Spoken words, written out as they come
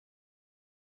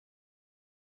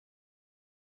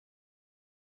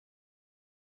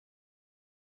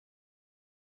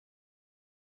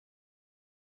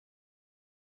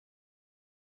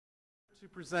To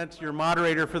present your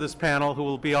moderator for this panel, who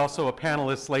will be also a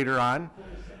panelist later on,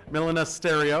 Milena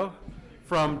Sterio,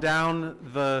 from down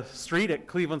the street at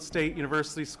Cleveland State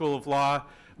University School of Law.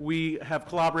 We have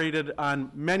collaborated on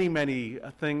many, many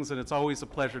things, and it's always a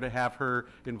pleasure to have her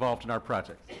involved in our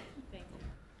project. Thank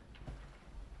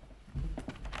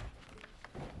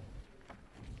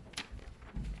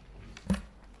you.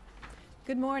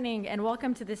 Good morning, and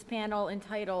welcome to this panel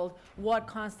entitled, What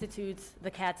Constitutes the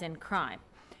Katyn Crime?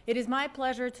 It is my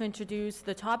pleasure to introduce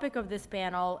the topic of this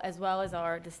panel as well as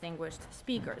our distinguished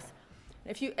speakers.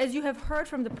 As you have heard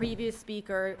from the previous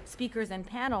speakers and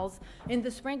panels, in the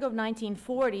spring of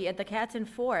 1940 at the Katyn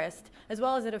forest, as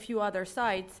well as at a few other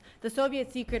sites, the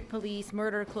Soviet secret police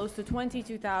murdered close to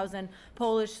 22,000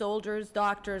 Polish soldiers,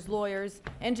 doctors, lawyers,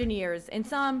 engineers, and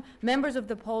some members of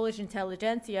the Polish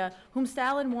intelligentsia whom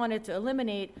Stalin wanted to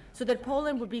eliminate so that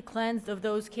Poland would be cleansed of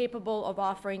those capable of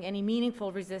offering any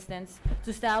meaningful resistance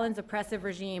to Stalin's oppressive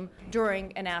regime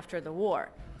during and after the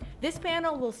war. This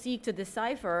panel will seek to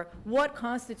decipher what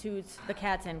constitutes the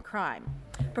Katyn crime.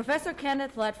 Professor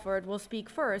Kenneth Ledford will speak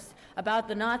first about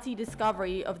the Nazi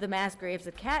discovery of the mass graves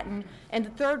at Katyń and the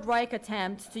Third Reich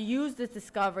attempt to use this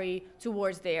discovery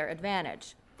towards their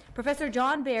advantage. Professor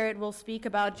John Barrett will speak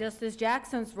about Justice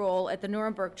Jackson's role at the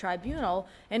Nuremberg tribunal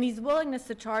and his willingness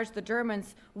to charge the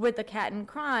Germans with the Katyn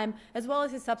crime, as well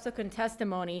as his subsequent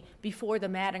testimony before the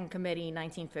Madden Committee in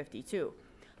 1952.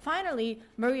 Finally,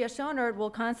 Maria Szonert will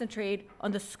concentrate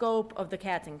on the scope of the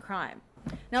Katyn crime.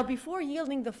 Now, before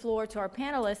yielding the floor to our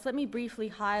panelists, let me briefly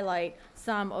highlight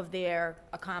some of their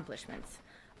accomplishments.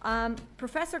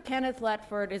 Professor Kenneth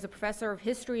Ledford is a professor of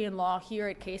history and law here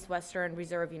at Case Western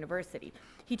Reserve University.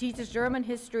 He teaches German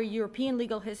history, European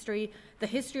legal history, the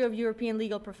history of European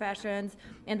legal professions,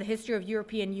 and the history of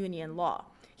European Union law.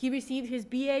 He received his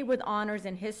BA with honors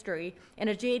in history and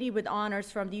a JD with honors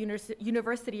from the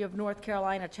University of North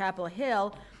Carolina, Chapel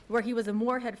Hill, where he was a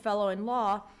Moorhead Fellow in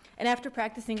law. And after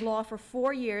practicing law for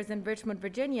 4 years in Richmond,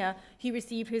 Virginia, he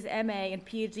received his MA and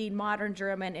PhD in modern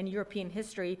German and European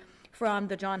history from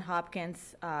the Johns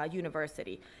Hopkins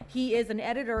University. He is an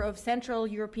editor of Central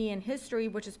European History,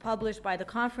 which is published by the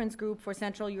Conference Group for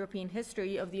Central European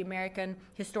History of the American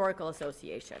Historical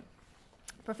Association.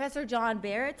 Professor John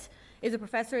Barrett is a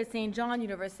professor at St. John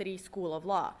University School of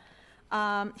Law.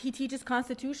 He teaches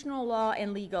constitutional law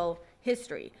and legal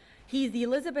history. He's the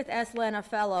Elizabeth S. Lena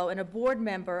Fellow and a board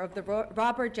member of the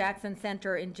Robert Jackson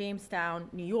Center in Jamestown,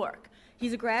 New York.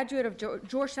 He's a graduate of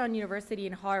Georgetown University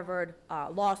and Harvard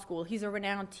Law School. He's a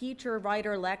renowned teacher,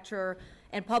 writer, lecturer,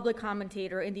 and public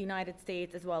commentator in the United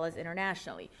States as well as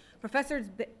internationally.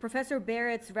 Professor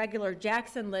Barrett's regular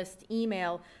Jackson List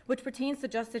email, which pertains to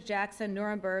Justice Jackson,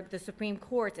 Nuremberg, the Supreme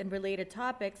Court, and related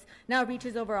topics, now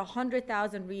reaches over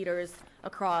 100,000 readers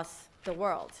across the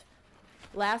world.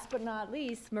 Last but not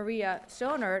least, Maria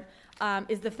Szonert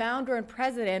is the founder and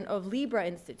president of Libra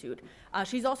Institute.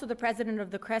 She's also the president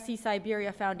of the Cressy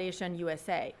Siberia Foundation,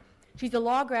 USA. She's a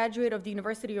law graduate of the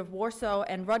University of Warsaw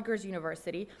and Rutgers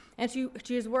University, and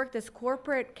she has worked as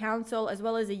corporate counsel as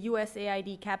well as a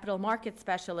USAID capital market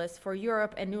specialist for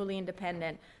Europe and newly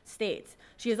independent states.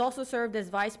 She has also served as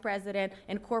vice president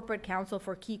and corporate counsel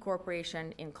for Key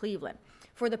Corporation in Cleveland.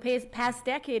 For the past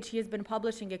decade, she has been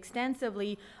publishing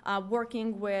extensively,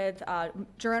 working with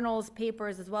journals,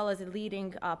 papers, as well as a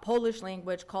leading Polish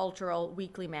language cultural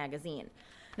weekly magazine.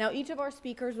 Now, each of our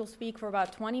speakers will speak for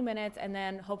about 20 minutes, and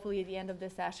then hopefully at the end of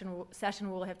this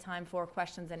session we'll have time for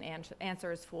questions and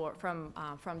answers from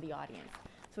the audience.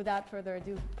 So without further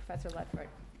ado, Professor Ledford.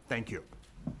 Thank you.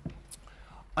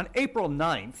 On April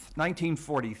 9th,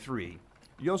 1943,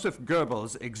 Joseph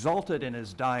Goebbels exulted in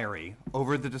his diary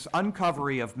over the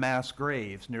uncovery of mass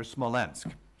graves near Smolensk.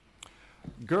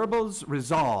 Goebbels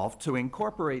resolved to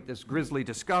incorporate this grisly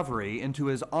discovery into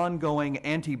his ongoing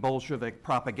anti-Bolshevik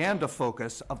propaganda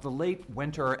focus of the late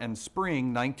winter and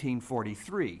spring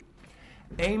 1943,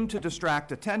 aimed to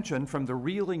distract attention from the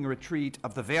reeling retreat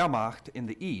of the Wehrmacht in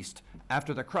the east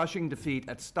after the crushing defeat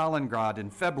at Stalingrad in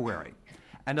February,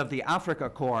 and of the Afrika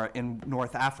Korps in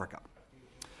North Africa.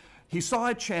 He saw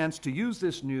a chance to use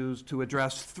this news to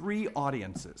address three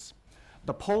audiences: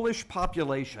 the Polish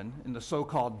population in the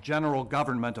so-called general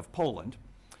government of Poland,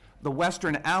 the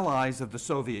Western allies of the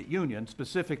Soviet Union,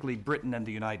 specifically Britain and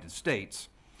the United States,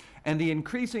 and the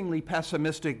increasingly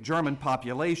pessimistic German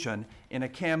population in a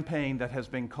campaign that has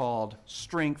been called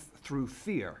Strength Through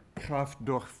Fear, Kraft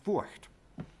durch Furcht.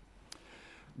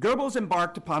 Goebbels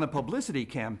embarked upon a publicity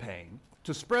campaign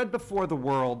to spread before the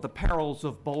world the perils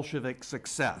of Bolshevik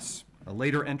success. A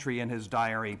later entry in his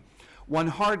diary, "One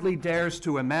hardly dares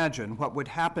to imagine what would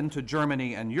happen to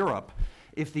Germany and Europe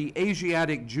if the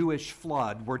Asiatic Jewish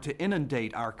flood were to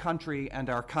inundate our country and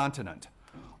our continent.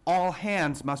 All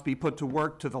hands must be put to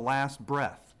work to the last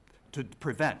breath to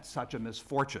prevent such a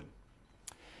misfortune.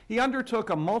 He undertook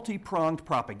a multi-pronged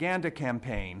propaganda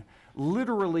campaign,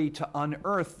 literally to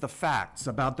unearth the facts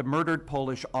about the murdered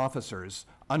Polish officers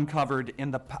uncovered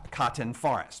in the Katyń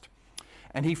forest.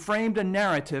 And he framed a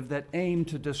narrative that aimed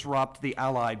to disrupt the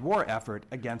Allied war effort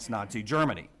against Nazi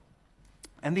Germany.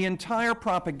 And the entire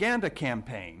propaganda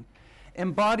campaign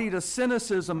embodied a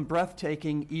cynicism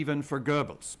breathtaking even for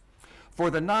Goebbels. For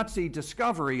the Nazi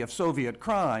discovery of Soviet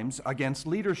crimes against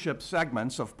leadership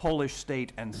segments of Polish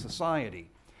state and society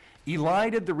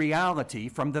elided the reality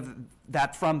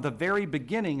that from the very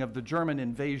beginning of the German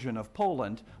invasion of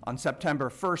Poland on September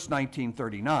 1st,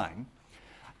 1939,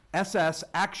 SS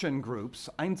action groups,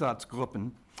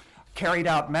 Einsatzgruppen, carried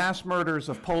out mass murders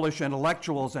of Polish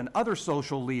intellectuals and other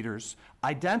social leaders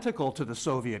identical to the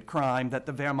Soviet crime that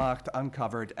the Wehrmacht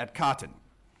uncovered at Katyn.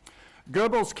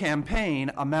 Goebbels'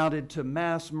 campaign amounted to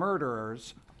mass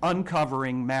murderers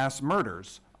uncovering mass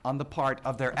murders on the part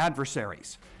of their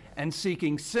adversaries and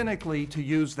seeking cynically to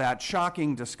use that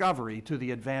shocking discovery to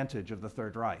the advantage of the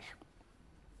Third Reich.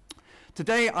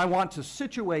 Today, I want to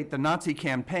situate the Nazi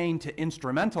campaign to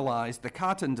instrumentalize the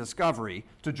Katyn discovery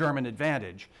to German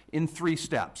advantage in 3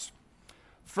 steps.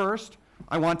 First,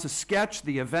 I want to sketch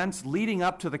the events leading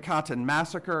up to the Katyn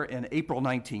massacre in April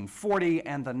 1940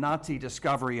 and the Nazi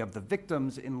discovery of the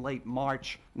victims in late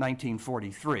March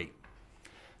 1943.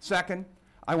 Second,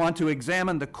 I want to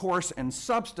examine the course and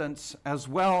substance as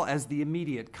well as the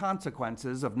immediate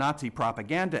consequences of Nazi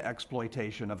propaganda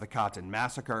exploitation of the Katyn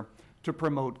massacre to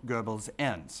promote Goebbels'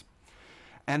 ends.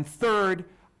 And third,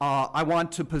 I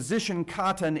want to position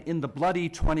Katyn in the bloody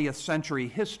 20th century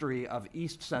history of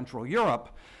East Central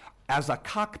Europe as a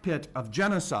cockpit of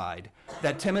genocide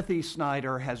that Timothy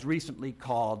Snyder has recently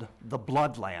called the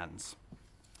Bloodlands.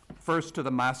 First to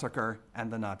the massacre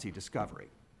and the Nazi discovery.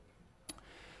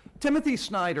 Timothy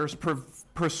Snyder's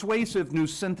persuasive new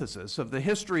synthesis of the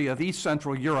history of East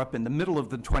Central Europe in the middle of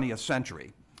the 20th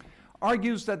century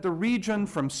argues that the region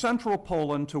from central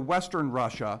Poland to western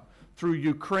Russia through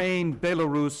Ukraine,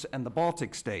 Belarus, and the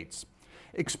Baltic states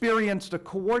experienced a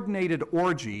coordinated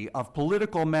orgy of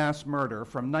political mass murder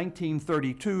from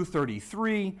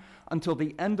 1932-33 until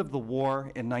the end of the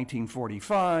war in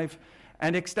 1945,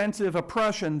 and extensive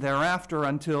oppression thereafter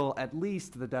until at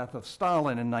least the death of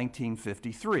Stalin in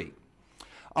 1953.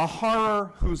 A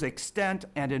horror whose extent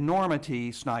and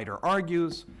enormity, Snyder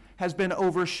argues, has been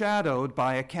overshadowed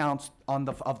by accounts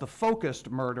of the focused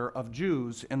murder of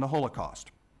Jews in the Holocaust.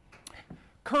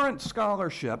 Current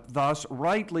scholarship thus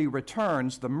rightly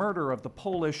returns the murder of the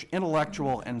Polish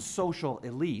intellectual and social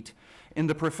elite in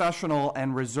the professional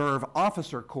and reserve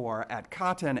officer corps at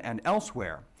Katyn and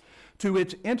elsewhere to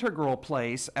its integral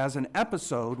place as an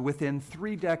episode within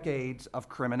 3 decades of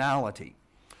criminality.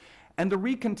 And the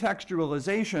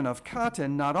recontextualization of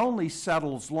Katyn not only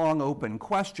settles long open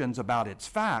questions about its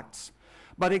facts,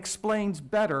 but explains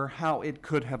better how it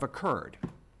could have occurred.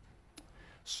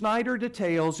 Snyder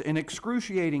details in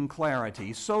excruciating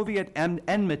clarity Soviet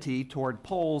enmity toward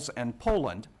Poles and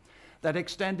Poland that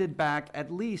extended back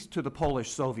at least to the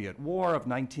Polish-Soviet War of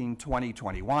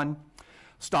 1920-21,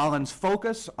 Stalin's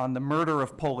focus on the murder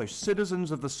of Polish citizens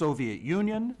of the Soviet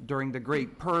Union during the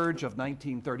Great Purge of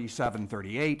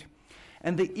 1937-38,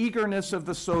 and the eagerness of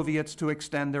the Soviets to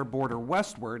extend their border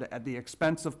westward at the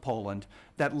expense of Poland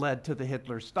that led to the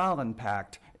Hitler-Stalin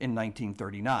Pact in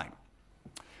 1939.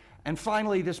 And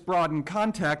finally, this broadened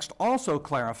context also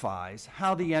clarifies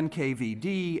how the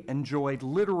NKVD enjoyed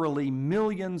literally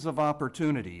millions of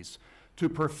opportunities to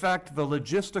perfect the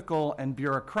logistical and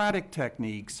bureaucratic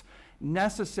techniques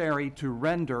necessary to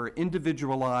render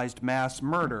individualized mass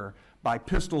murder by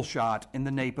pistol shot in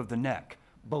the nape of the neck,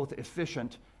 both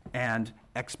efficient and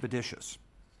expeditious.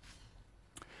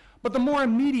 But the more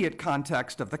immediate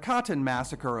context of the Katyn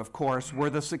massacre, of course,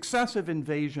 were the successive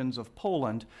invasions of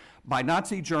Poland by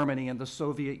Nazi Germany and the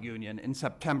Soviet Union in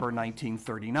September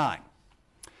 1939.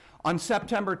 On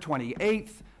September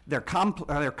 28th, their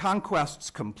conquests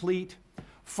complete,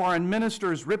 Foreign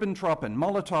Ministers Ribbentrop and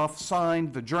Molotov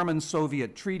signed the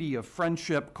German-Soviet Treaty of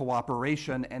Friendship,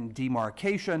 Cooperation, and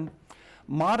Demarcation,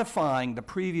 modifying the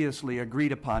previously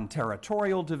agreed-upon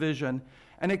territorial division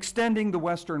and extending the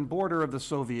western border of the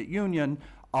Soviet Union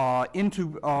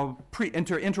westward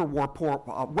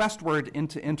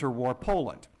into interwar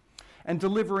Poland, and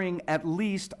delivering at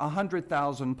least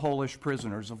 100,000 Polish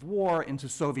prisoners of war into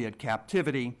Soviet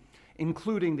captivity,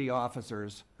 including the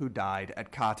officers who died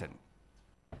at Katyn.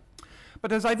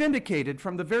 But as I've indicated,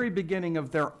 from the very beginning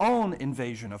of their own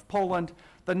invasion of Poland,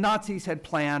 the Nazis had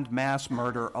planned mass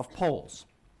murder of Poles.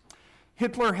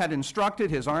 Hitler had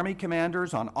instructed his army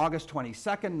commanders on August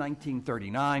 22nd,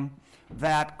 1939,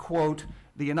 that, quote,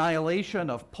 "The annihilation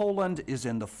of Poland is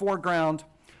in the foreground.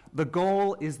 The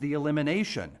goal is the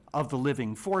elimination of the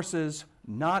living forces,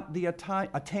 not the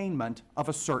attainment of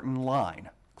a certain line,"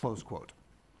 close quote.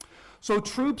 So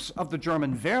troops of the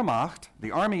German Wehrmacht,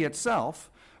 the army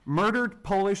itself, murdered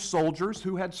Polish soldiers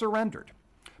who had surrendered,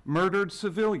 murdered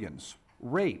civilians,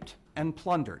 raped, and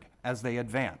plundered as they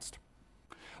advanced.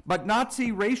 But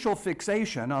Nazi racial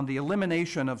fixation on the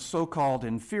elimination of so-called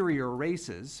inferior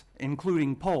races,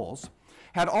 including Poles,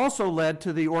 had also led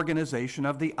to the organization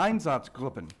of the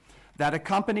Einsatzgruppen that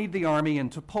accompanied the army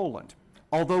into Poland,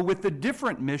 although with the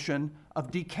different mission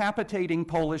of decapitating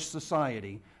Polish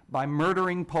society by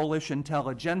murdering Polish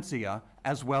intelligentsia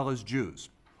as well as Jews,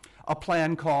 a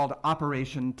plan called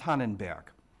Operation Tannenberg.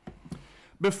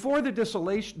 Before the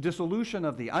dissolution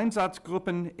of the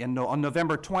Einsatzgruppen on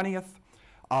November 20th,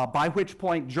 by which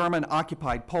point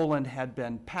German-occupied Poland had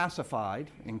been pacified,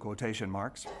 in quotation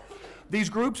marks, these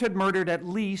groups had murdered at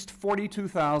least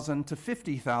 42,000 to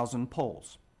 50,000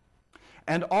 Poles.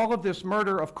 And all of this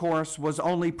murder, of course, was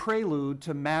only prelude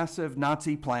to massive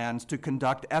Nazi plans to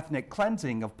conduct ethnic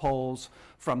cleansing of Poles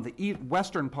from the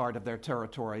western part of their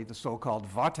territory, the so-called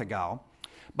Warthegau,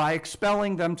 by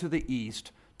expelling them to the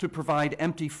east to provide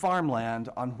empty farmland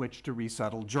on which to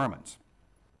resettle Germans.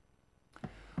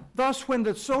 Thus, when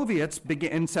the Soviets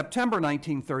in September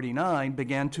 1939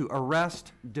 began to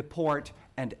arrest, deport,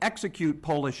 and execute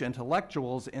Polish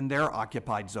intellectuals in their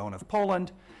occupied zone of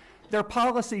Poland, their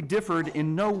policy differed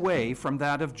in no way from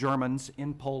that of Germans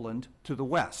in Poland to the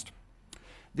west.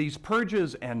 These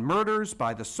purges and murders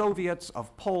by the Soviets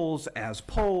of Poles as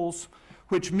Poles,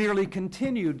 which merely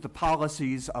continued the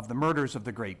policies of the murders of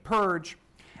the Great Purge,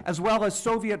 as well as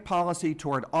Soviet policy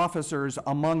toward officers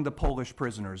among the Polish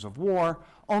prisoners of war,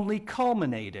 only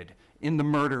culminated in the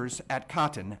murders at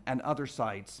Katyn and other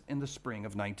sites in the spring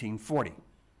of 1940.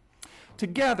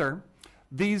 Together,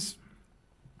 these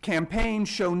campaigns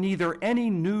show neither any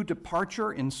new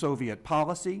departure in Soviet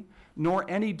policy nor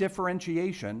any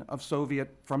differentiation of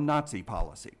Soviet from Nazi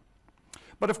policy.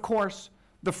 But of course,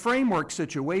 the framework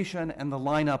situation and the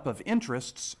lineup of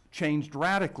interests changed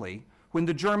radically when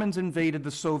the Germans invaded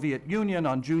the Soviet Union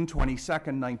on June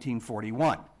 22nd,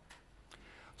 1941.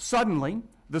 Suddenly,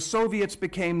 the Soviets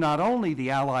became not only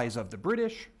the allies of the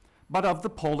British, but of the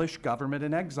Polish government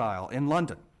in exile in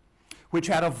London, which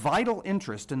had a vital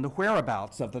interest in the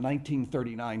whereabouts of the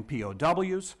 1939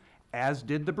 POWs, as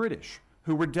did the British,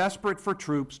 who were desperate for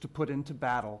troops to put into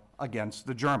battle against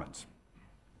the Germans.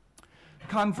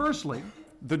 Conversely,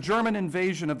 the German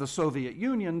invasion of the Soviet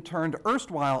Union turned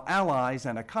erstwhile allies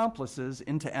and accomplices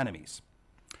into enemies.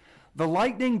 The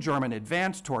lightning German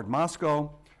advance toward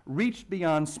Moscow reached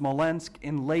beyond Smolensk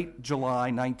in late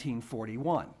July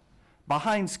 1941,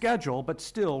 behind schedule but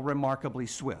still remarkably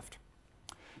swift.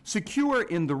 Secure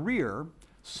in the rear,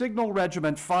 Signal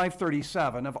Regiment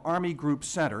 537 of Army Group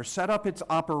Center set up its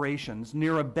operations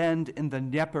near a bend in the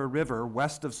Dnieper River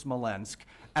west of Smolensk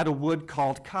at a wood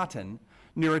called Katyn,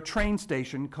 near a train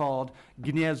station called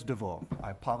Gniezdowo.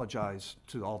 I apologize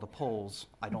to all the Poles.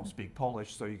 I don't speak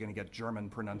Polish, so you're going to get German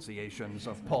pronunciations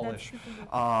of Polish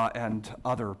and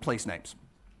other place names.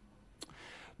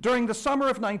 During the summer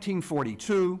of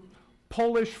 1942,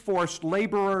 Polish forced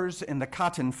laborers in the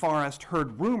Katyn forest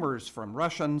heard rumors from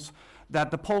Russians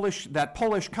that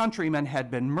Polish countrymen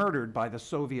had been murdered by the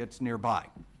Soviets nearby.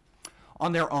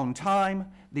 On their own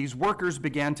time, these workers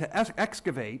began to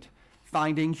excavate,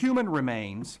 finding human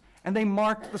remains, and they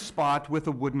marked the spot with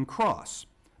a wooden cross,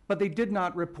 but they did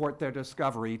not report their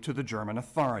discovery to the German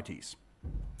authorities.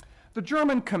 The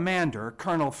German commander,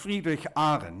 Colonel Friedrich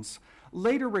Ahrens,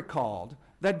 later recalled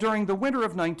that during the winter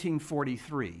of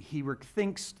 1943,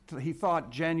 he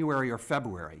thought January or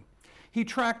February, he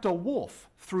tracked a wolf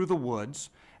through the woods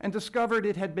and discovered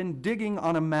it had been digging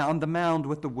on the mound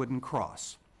with the wooden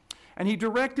cross. And he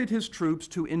directed his troops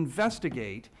to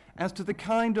investigate as to the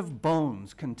kind of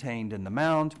bones contained in the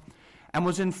mound, and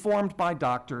was informed by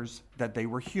doctors that they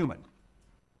were human.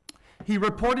 He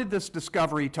reported this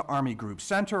discovery to Army Group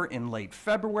Center in late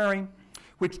February,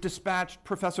 which dispatched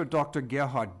Professor Dr.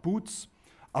 Gerhard Butz,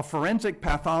 a forensic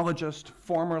pathologist,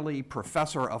 formerly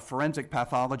professor of forensic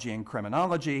pathology and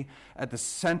criminology at the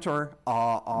center,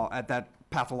 at that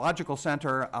pathological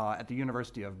center at the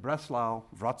University of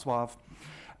Wrocław,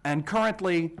 and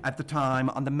currently, at the time,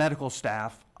 on the medical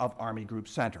staff of Army Group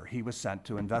Center. He was sent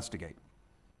to investigate.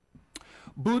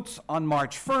 Boots on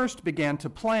March 1st began to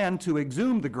plan to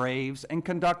exhume the graves and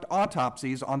conduct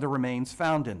autopsies on the remains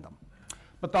found in them.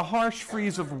 But the harsh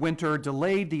freeze of winter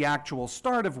delayed the actual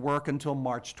start of work until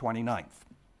March 29th.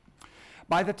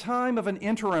 By the time of an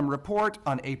interim report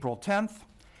on April 10th,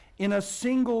 in a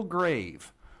single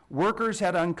grave, workers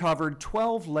had uncovered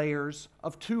 12 layers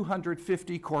of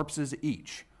 250 corpses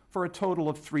each, for a total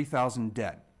of 3,000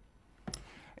 dead.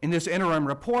 In this interim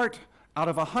report, out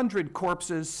of 100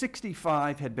 corpses,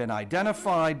 65 had been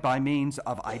identified by means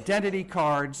of identity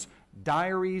cards,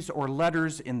 diaries or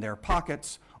letters in their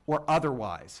pockets, or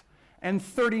otherwise, and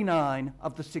 39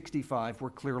 of the 65 were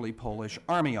clearly Polish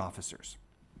army officers.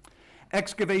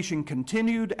 Excavation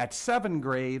continued at 7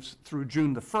 graves through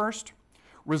June the 1st,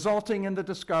 resulting in the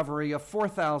discovery of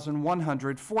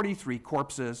 4,143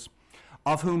 corpses,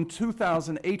 of whom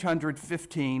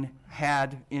 2,815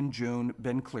 had in June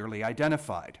been clearly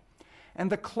identified. And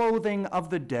the clothing of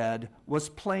the dead was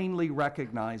plainly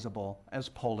recognizable as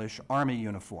Polish army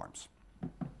uniforms.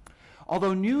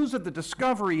 Although news of the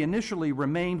discovery initially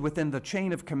remained within the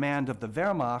chain of command of the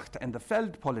Wehrmacht and the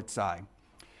Feldpolizei,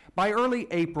 by early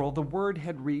April, the word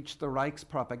had reached the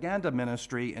Reichspropaganda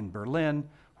Ministry in Berlin,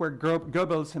 where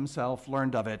Goebbels himself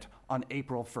learned of it on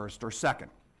April 1st or 2nd.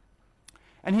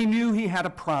 And he knew he had a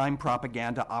prime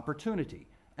propaganda opportunity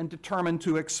and determined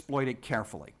to exploit it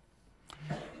carefully.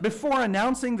 Before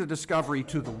announcing the discovery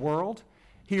to the world,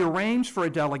 he arranged for a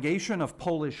delegation of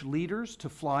Polish leaders to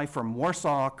fly from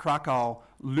Warsaw, Krakow,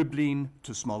 Lublin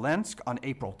to Smolensk on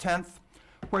April 10th,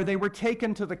 where they were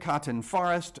taken to the Katyn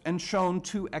forest and shown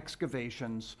 2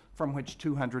 excavations from which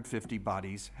 250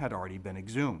 bodies had already been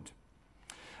exhumed.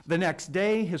 The next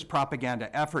day, his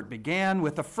propaganda effort began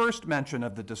with the first mention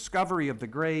of the discovery of the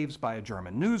graves by a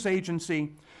German news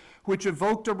agency, which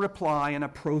evoked a reply in a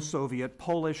pro-Soviet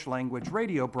Polish language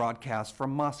radio broadcast from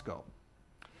Moscow.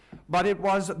 But it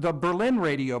was the Berlin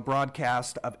radio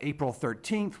broadcast of April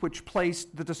 13th which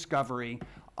placed the discovery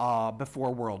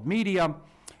before world media,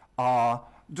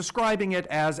 describing it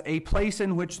as a place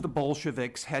in which the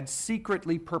Bolsheviks had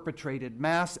secretly perpetrated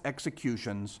mass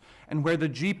executions and where the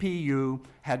GPU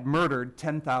had murdered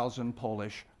 10,000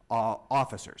 Polish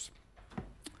officers.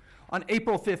 On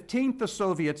April 15th, the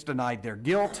Soviets denied their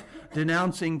guilt,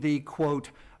 denouncing the,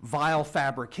 quote, vile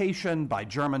fabrication by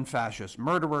German fascist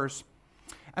murderers.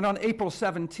 And on April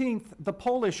 17th, the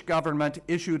Polish government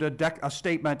issued a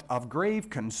statement of grave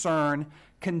concern,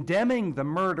 condemning the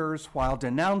murders while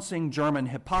denouncing German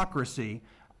hypocrisy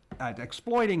and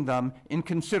exploiting them in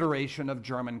consideration of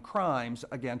German crimes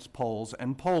against Poles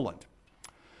and Poland.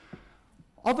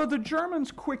 Although the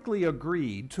Germans quickly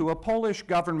agreed to a Polish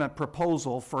government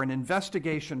proposal for an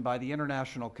investigation by the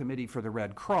International Committee for the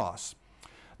Red Cross,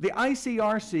 the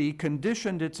ICRC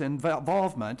conditioned its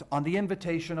involvement on the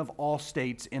invitation of all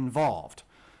states involved,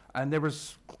 and there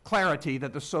was clarity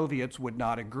that the Soviets would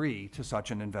not agree to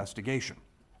such an investigation.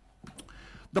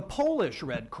 The Polish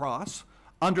Red Cross,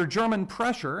 under German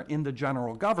pressure in the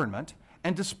general government,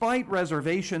 and despite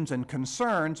reservations and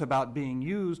concerns about being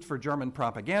used for German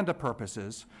propaganda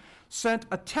purposes, sent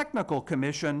a technical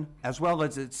commission, as well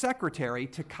as its secretary,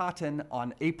 to Katyn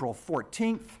on April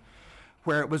 14th,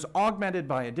 where it was augmented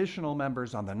by additional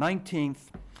members on the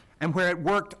 19th, and where it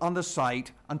worked on the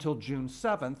site until June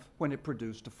 7th, when it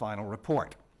produced a final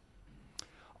report.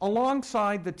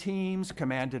 Alongside the teams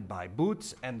commanded by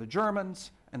Boots and the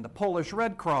Germans and the Polish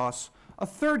Red Cross, a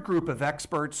third group of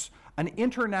experts, an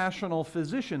international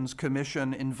physicians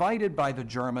commission invited by the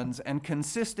Germans and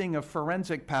consisting of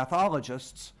forensic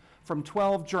pathologists from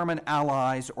 12 German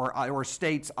allies or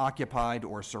states occupied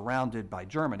or surrounded by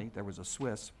Germany, there was a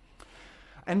Swiss,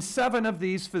 and 7 of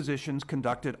these physicians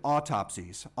conducted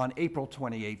autopsies on April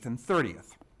 28th and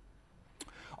 30th.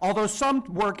 Although some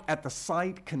work at the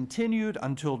site continued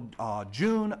until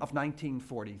June of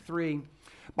 1943,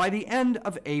 by the end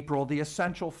of April, the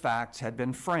essential facts had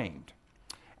been framed.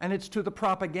 And it's to the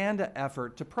propaganda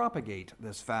effort to propagate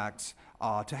these facts,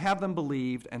 to have them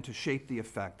believed, and to shape the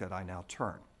effect that I now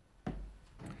turn.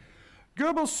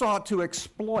 Goebbels sought to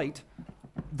exploit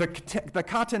the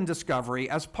Katyn discovery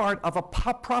as part of a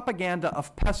propaganda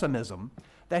of pessimism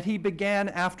that he began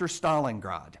after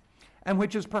Stalingrad, and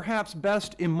which is perhaps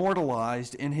best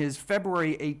immortalized in his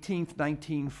February 18,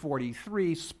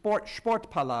 1943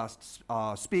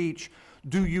 Sportpalast speech,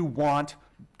 "Do you want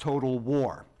total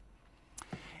war?"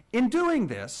 In doing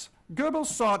this, Goebbels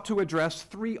sought to address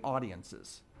 3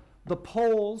 audiences: the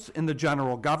Poles in the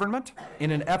general government,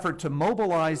 in an effort to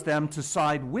mobilize them to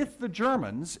side with the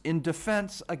Germans in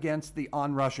defense against the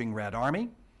onrushing Red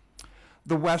Army;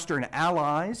 The Western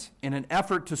Allies, in an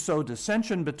effort to sow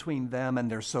dissension between them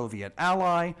and their Soviet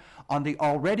ally on the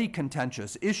already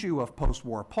contentious issue of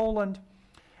post-war Poland,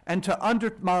 and to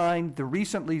undermine the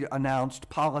recently announced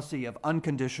policy of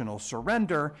unconditional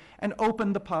surrender and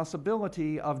open the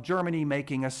possibility of Germany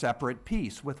making a separate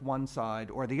peace with one side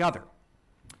or the other.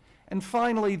 And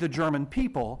finally, the German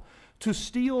people, to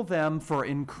steel them for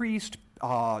increased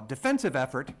defensive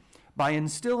effort by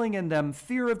instilling in them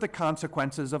fear of the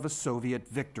consequences of a Soviet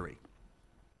victory.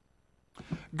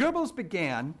 Goebbels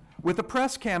began with a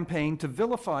press campaign to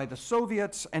vilify the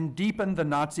Soviets and deepen the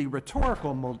Nazi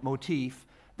rhetorical motif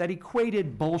that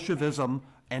equated Bolshevism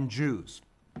and Jews.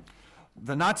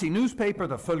 The Nazi newspaper,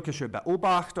 the Völkische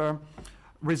Beobachter,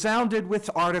 resounded with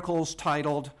articles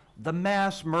titled "The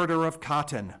Mass Murder of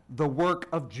Katyn, the Work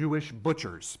of Jewish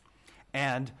Butchers,"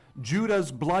 and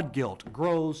 "Judah's Blood Guilt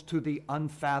Grows to the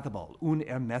Unfathomable,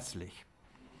 unermesslich."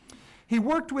 He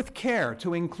worked with care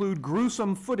to include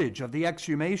gruesome footage of the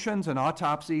exhumations and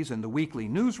autopsies in the weekly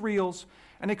newsreels,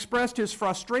 and expressed his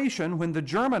frustration when the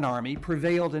German army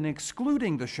prevailed in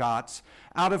excluding the shots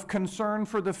out of concern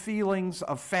for the feelings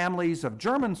of families of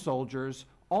German soldiers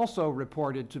also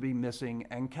reported to be missing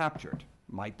and captured.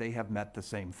 Might they have met the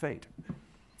same fate?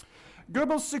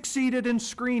 Goebbels succeeded in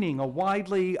screening a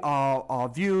widely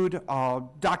viewed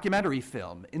documentary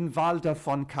film, In Walde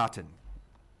von Katyn.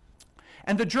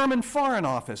 And the German Foreign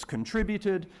Office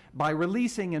contributed by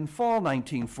releasing in fall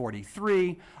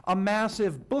 1943 a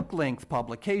massive book-length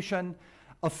publication,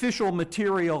 Official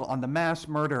Material on the Mass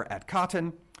Murder at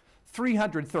Katyn,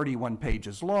 331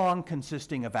 pages long,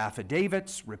 consisting of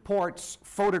affidavits, reports,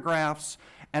 photographs,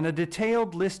 and a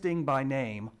detailed listing by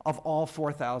name of all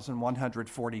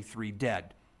 4,143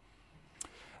 dead.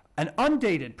 An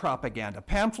undated propaganda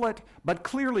pamphlet, but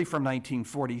clearly from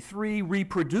 1943,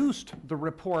 reproduced the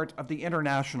report of the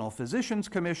International Physicians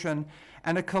Commission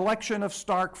and a collection of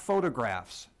stark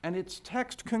photographs, and its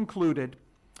text concluded,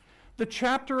 "The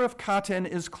chapter of Katyn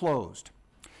is closed.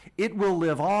 It will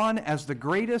live on as the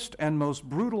greatest and most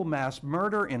brutal mass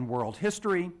murder in world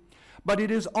history, but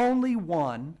it is only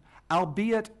one,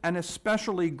 albeit an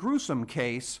especially gruesome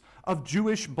case, of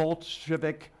Jewish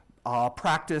Bolshevik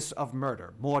practice of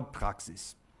murder,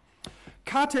 Mordpraxis.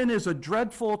 Katyn is a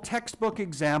dreadful textbook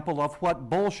example of what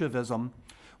Bolshevism,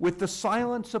 with the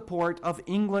silent support of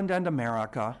England and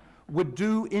America, would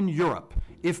do in Europe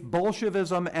if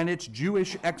Bolshevism and its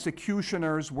Jewish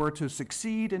executioners were to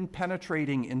succeed in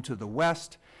penetrating into the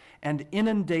West and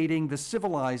inundating the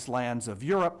civilized lands of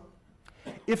Europe.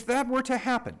 If that were to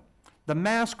happen, the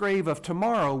mass grave of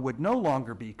tomorrow would no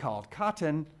longer be called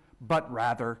Katyn, but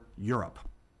rather Europe."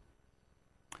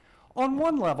 On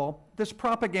one level, this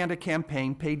propaganda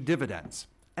campaign paid dividends,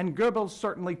 and Goebbels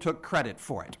certainly took credit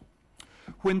for it.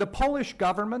 When the Polish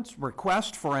government's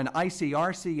request for an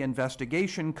ICRC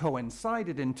investigation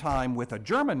coincided in time with a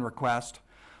German request,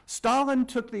 Stalin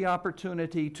took the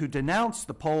opportunity to denounce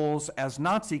the Poles as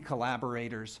Nazi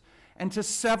collaborators and to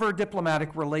sever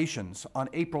diplomatic relations on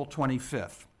April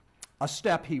 25th, a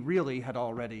step he really had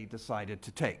already decided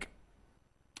to take.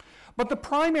 But the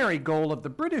primary goal of the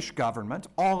British government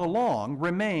all along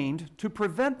remained to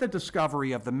prevent the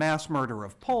discovery of the mass murder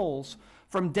of Poles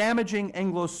from damaging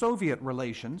Anglo-Soviet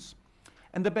relations,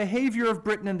 and the behavior of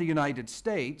Britain and the United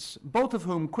States, both of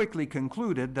whom quickly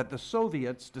concluded that the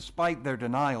Soviets, despite their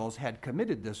denials, had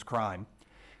committed this crime,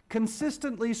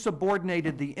 consistently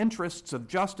subordinated the interests of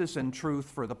justice and truth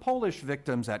for the Polish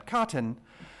victims at Katyn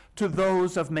to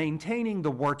those of maintaining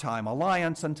the wartime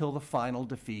alliance until the final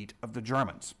defeat of the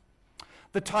Germans.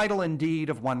 The title, indeed,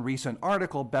 of one recent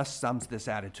article best sums this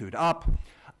attitude up: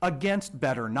 "Against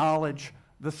Better Knowledge,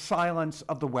 the Silence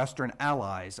of the Western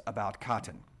Allies about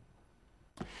Katyn."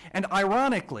 And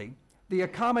ironically, the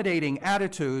accommodating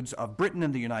attitudes of Britain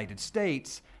and the United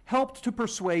States helped to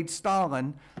persuade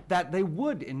Stalin that they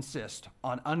would insist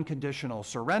on unconditional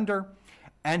surrender,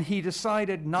 and he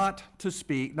decided not to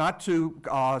seek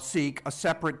a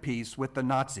separate peace with the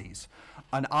Nazis,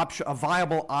 a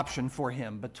viable option for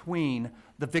him between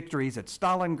the victories at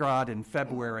Stalingrad in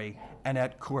February and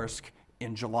at Kursk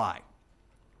in July.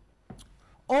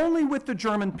 Only with the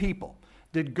German people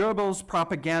did Goebbels'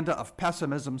 propaganda of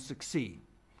pessimism succeed.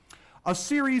 A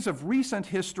series of recent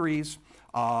histories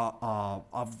of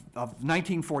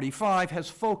 1945 has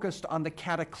focused on the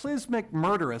cataclysmic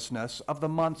murderousness of the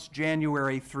months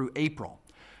January through April,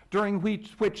 during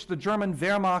which the German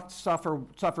Wehrmacht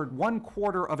suffered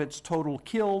 1/4 of its total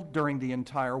killed during the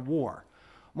entire war.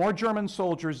 More German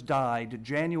soldiers died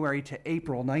January to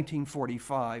April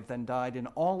 1945 than died in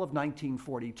all of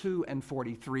 1942 and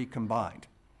 43 combined.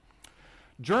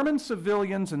 German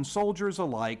civilians and soldiers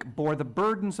alike bore the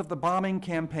burdens of the bombing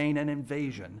campaign and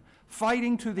invasion,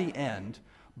 fighting to the end,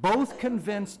 both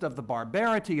convinced of the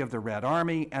barbarity of the Red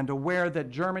Army and aware that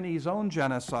Germany's own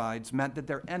genocides meant that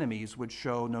their enemies would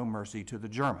show no mercy to the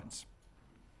Germans.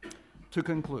 To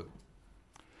conclude,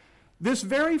 this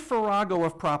very farrago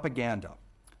of propaganda,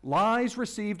 lies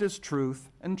received as truth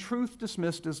and truth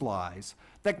dismissed as lies,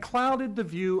 that clouded the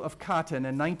view of Katyn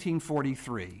in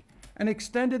 1943 and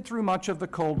extended through much of the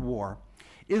Cold War,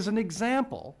 is an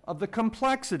example of the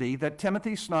complexity that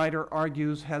Timothy Snyder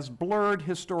argues has blurred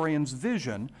historians'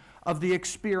 vision of the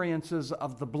experiences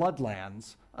of the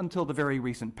Bloodlands until the very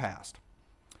recent past.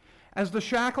 As the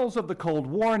shackles of the Cold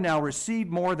War now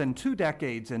recede more than 2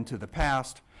 decades into the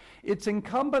past, it's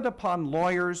incumbent upon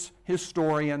lawyers,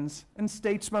 historians, and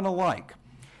statesmen alike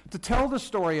to tell the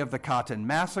story of the Katyn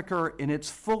massacre in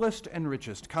its fullest and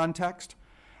richest context,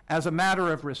 as a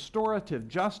matter of restorative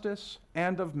justice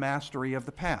and of mastery of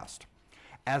the past,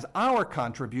 as our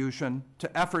contribution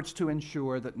to efforts to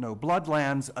ensure that no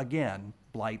bloodlands again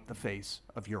blight the face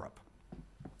of Europe.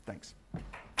 Thanks.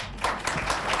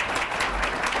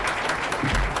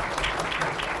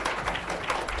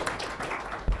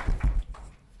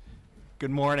 Good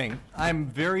morning. I'm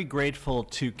very grateful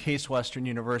to Case Western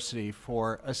University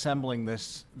for assembling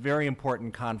this very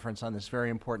important conference on this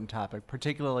very important topic,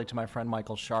 particularly to my friend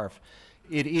Michael Scharf.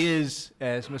 It is,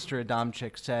 as Mr.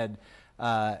 Adamczyk said,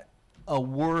 a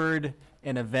word,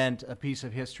 an event, a piece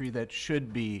of history that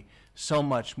should be so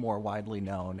much more widely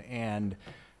known. And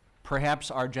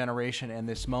perhaps our generation and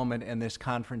this moment and this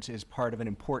conference is part of an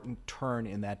important turn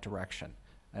in that direction.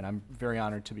 And I'm very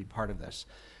honored to be part of this.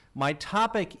 My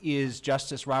topic is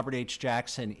Justice Robert H.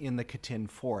 Jackson in the Katyn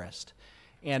forest.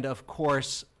 And of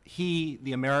course, he,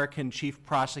 the American chief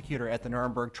prosecutor at the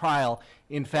Nuremberg trial,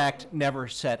 in fact, never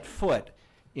set foot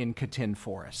in Katyn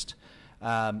forest.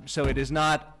 So it is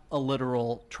not a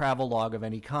literal travelogue of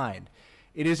any kind.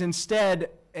 It is instead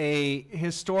a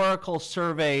historical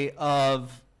survey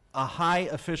of a high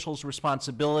official's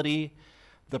responsibility,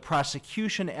 the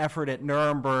prosecution effort at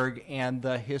Nuremberg, and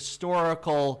the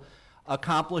historical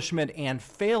accomplishment and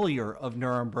failure of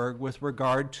Nuremberg with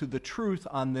regard to the truth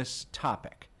on this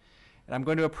topic. And I'm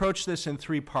going to approach this in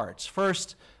 3 parts.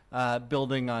 First,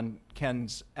 building on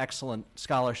Ken's excellent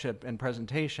scholarship and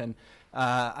presentation,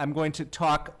 I'm going to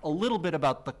talk a little bit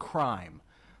about the crime,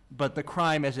 but the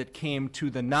crime as it came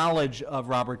to the knowledge of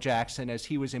Robert Jackson as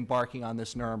he was embarking on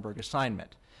this Nuremberg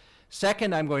assignment.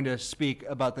 Second, I'm going to speak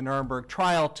about the Nuremberg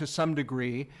trial to some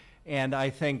degree, and I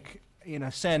think in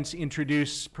a sense,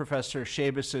 introduce Professor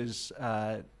Schabas's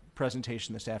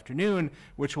presentation this afternoon,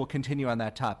 which will continue on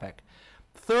that topic.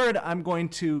 Third, I'm going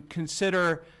to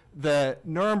consider the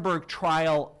Nuremberg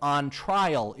trial on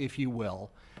trial, if you will,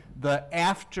 the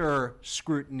after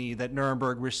scrutiny that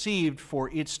Nuremberg received for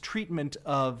its treatment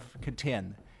of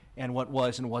Katyn and what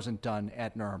was and wasn't done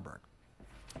at Nuremberg.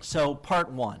 So,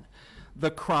 part 1,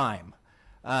 the crime.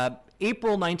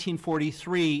 April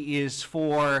 1943 is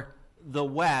for the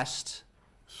West,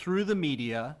 through the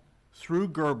media, through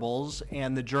Goebbels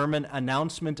and the German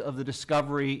announcement of the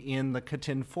discovery in the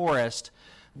Katyn forest,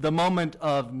 the moment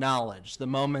of knowledge, the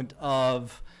moment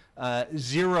of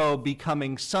zero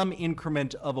becoming some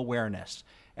increment of awareness.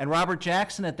 And Robert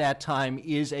Jackson at that time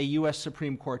is a U.S.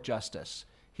 Supreme Court justice.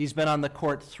 He's been on the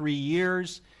court 3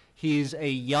 years. He's a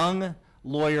young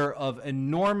lawyer of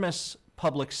enormous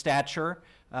public stature.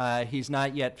 He's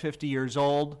not yet 50 years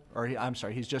old, or I'm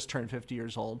sorry, he's just turned 50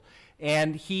 years old.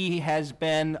 And he has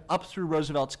been up through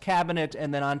Roosevelt's cabinet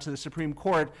and then on to the Supreme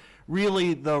Court,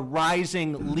 really the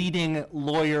rising, leading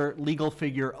lawyer, legal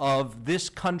figure of this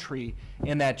country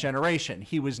in that generation.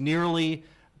 He was nearly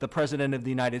the President of the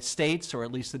United States, or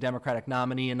at least the Democratic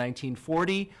nominee in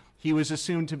 1940. He was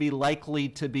assumed to be likely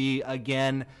to be,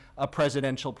 again, a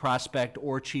presidential prospect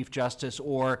or Chief Justice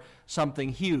or something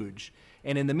huge.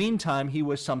 And in the meantime, he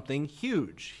was something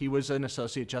huge. He was an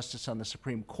Associate Justice on the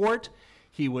Supreme Court.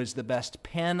 He was the best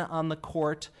pen on the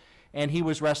court. And he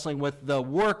was wrestling with the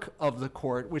work of the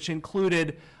court, which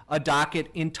included a docket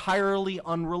entirely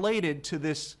unrelated to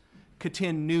this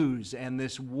Katyn news and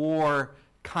this war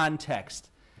context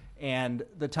and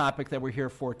the topic that we're here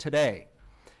for today.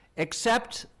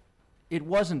 Except it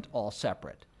wasn't all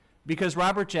separate. Because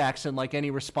Robert Jackson, like any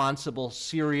responsible,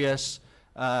 serious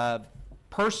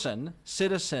person,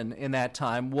 citizen in that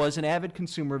time, was an avid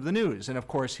consumer of the news. And of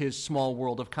course, his small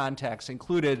world of contacts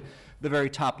included the very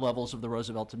top levels of the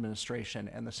Roosevelt administration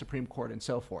and the Supreme Court and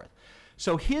so forth.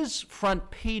 So his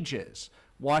front pages,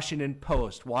 Washington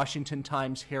Post, Washington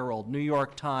Times Herald, New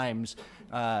York Times,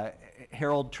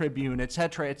 Herald Tribune, et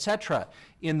cetera,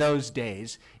 in those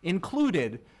days,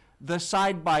 included the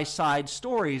side-by-side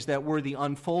stories that were the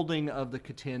unfolding of the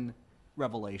Katyn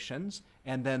revelations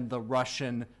and then the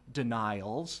Russian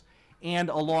denials, and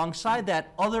alongside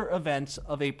that, other events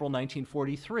of April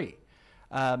 1943.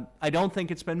 I don't think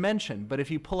it's been mentioned, but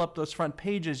if you pull up those front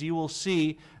pages, you will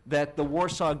see that the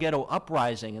Warsaw Ghetto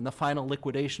uprising and the final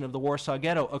liquidation of the Warsaw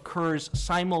Ghetto occurs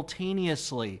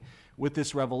simultaneously with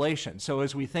this revelation. So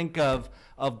as we think of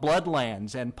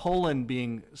Bloodlands and Poland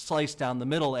being sliced down the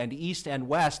middle and East and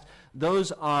West,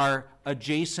 those are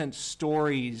adjacent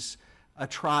stories,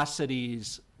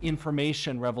 atrocities,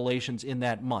 information revelations in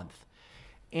that month.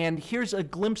 And here's a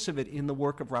glimpse of it in the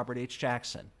work of Robert H.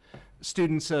 Jackson.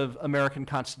 Students of American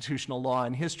constitutional law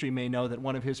and history may know that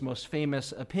one of his most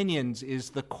famous opinions is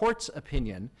the court's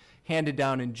opinion handed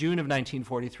down in June of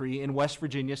 1943 in West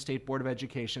Virginia State Board of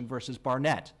Education versus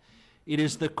Barrett. It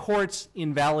is the court's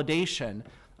invalidation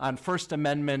on First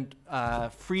Amendment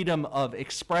freedom of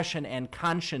expression and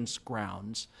conscience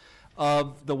grounds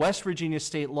of the West Virginia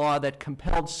state law that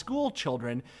compelled school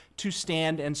children to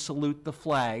stand and salute the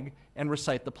flag and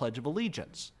recite the Pledge of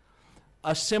Allegiance.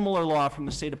 A similar law from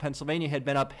the state of Pennsylvania had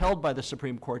been upheld by the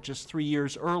Supreme Court just 3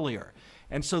 years earlier.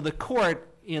 And so the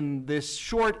court, in this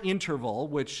short interval,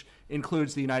 which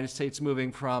includes the United States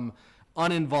moving from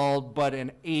uninvolved but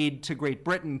an aid to Great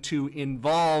Britain to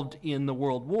involved in the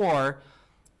World War,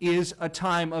 is a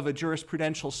time of a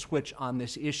jurisprudential switch on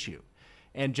this issue.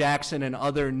 And Jackson and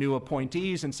other new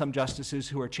appointees and some justices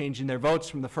who are changing their votes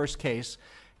from the first case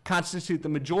constitute the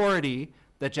majority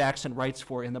that Jackson writes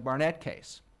for in the Barrett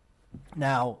case.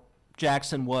 Now,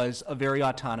 Jackson was a very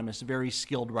autonomous, very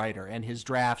skilled writer, and his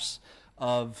drafts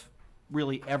of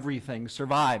really everything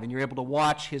survive, and you're able to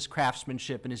watch his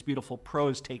craftsmanship and his beautiful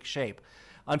prose take shape.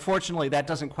 Unfortunately, that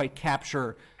doesn't quite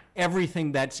capture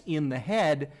everything that's in the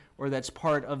head or that's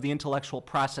part of the intellectual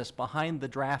process behind the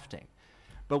drafting.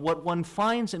 But what one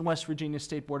finds in West Virginia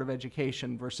State Board of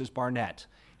Education versus Barrett,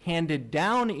 handed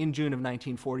down in June of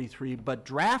 1943, but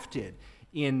drafted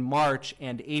in March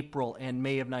and April and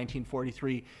May of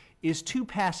 1943, is two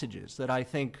passages that I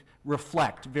think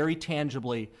reflect very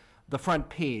tangibly the front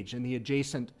page and the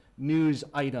adjacent news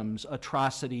items,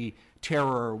 atrocity,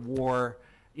 terror, war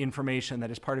information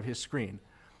that is part of his screen.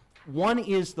 One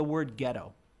is the word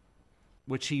ghetto,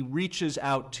 which he reaches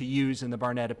out to use in the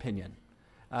Barrett opinion.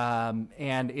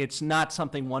 And it's not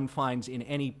something one finds in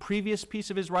any previous piece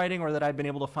of his writing or that I've been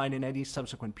able to find in any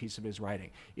subsequent piece of his writing.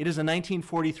 It is a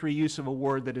 1943 use of a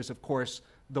word that is, of course,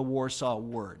 the Warsaw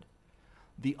word.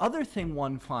 The other thing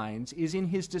one finds is in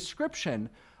his description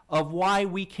of why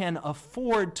we can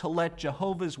afford to let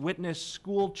Jehovah's Witness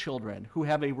school children who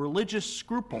have a religious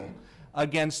scruple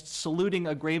against saluting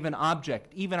a graven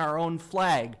object, even our own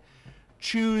flag,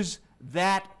 choose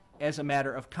that as a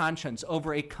matter of conscience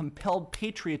over a compelled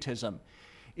patriotism,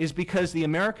 is because the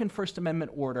American First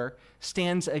Amendment order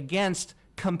stands against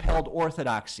compelled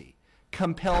orthodoxy,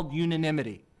 compelled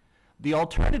unanimity. The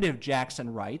alternative,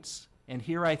 Jackson writes, and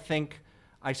here I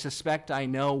suspect I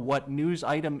know what news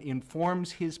item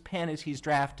informs his pen as he's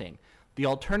drafting. The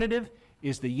alternative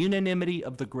is the unanimity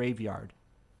of the graveyard.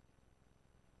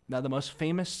 Now, the most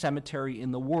famous cemetery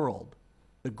in the world,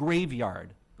 the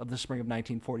graveyard of the spring of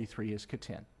 1943, is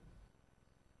Katyn.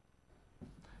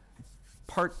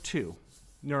 Part 2,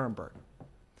 Nuremberg.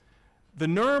 The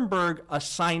Nuremberg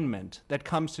assignment that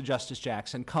comes to Justice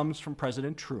Jackson comes from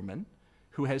President Truman,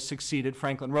 who has succeeded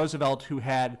Franklin Roosevelt, who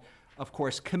had, of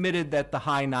course, committed that the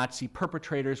high Nazi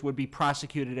perpetrators would be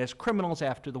prosecuted as criminals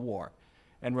after the war.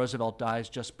 And Roosevelt dies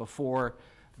just before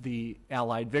the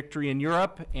Allied victory in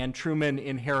Europe, and Truman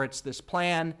inherits this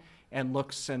plan and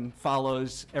looks and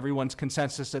follows everyone's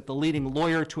consensus that the leading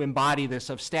lawyer to embody this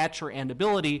of stature and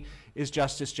ability is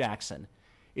Justice Jackson.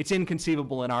 It's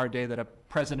inconceivable in our day that a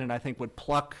president, I think, would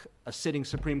pluck a sitting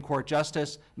Supreme Court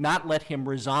justice, not let him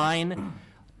resign,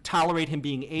 tolerate him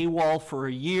being AWOL for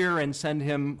a year, and send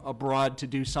him abroad to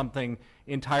do something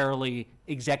entirely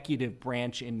executive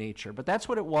branch in nature. But that's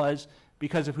what it was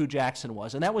because of who Jackson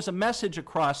was. And that was a message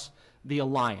across the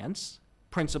alliance,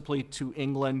 principally to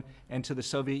England and to the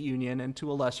Soviet Union, and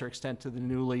to a lesser extent to the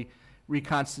newly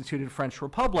reconstituted French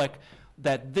Republic,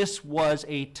 that this was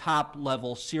a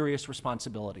top-level serious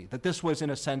responsibility, that this was, in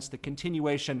a sense, the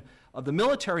continuation of the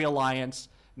military alliance,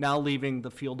 now leaving the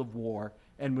field of war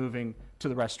and moving to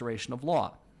the restoration of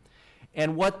law.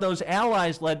 And what those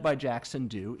allies led by Jackson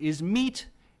do is meet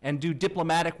and do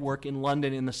diplomatic work in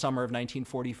London in the summer of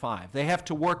 1945. They have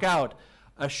to work out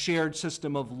a shared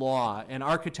system of law, an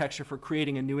architecture for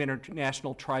creating a new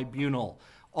international tribunal,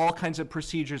 all kinds of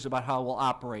procedures about how it will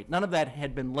operate. None of that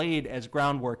had been laid as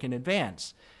groundwork in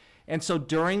advance. And so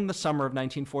during the summer of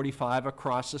 1945,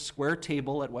 across a square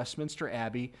table at Westminster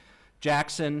Abbey,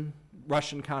 Jackson,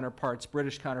 Russian counterparts,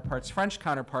 British counterparts, French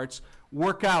counterparts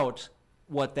work out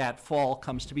what that fall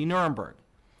comes to be Nuremberg.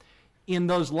 In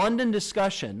those London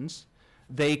discussions,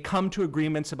 they come to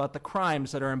agreements about the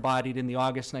crimes that are embodied in the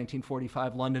August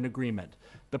 1945 London Agreement.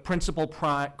 The principal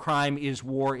crime is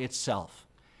war itself.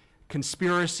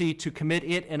 Conspiracy to commit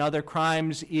it and other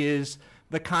crimes is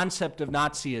the concept of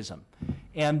Nazism.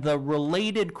 And the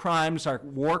related crimes are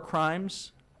war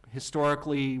crimes,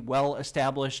 historically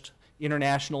well-established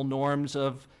international norms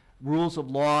of rules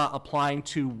of law applying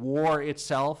to war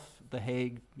itself, The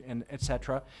Hague, and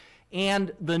etc.,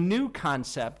 and the new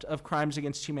concept of crimes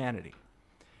against humanity.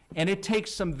 And it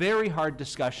takes some very hard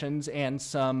discussions and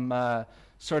some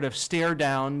sort of stare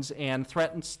downs and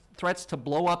threats to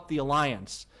blow up the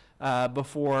alliance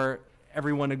before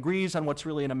everyone agrees on what's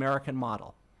really an American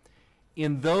model.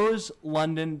 In those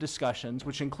London discussions,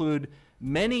 which include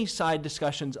many side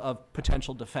discussions of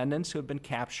potential defendants who have been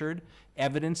captured,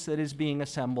 evidence that is being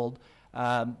assembled,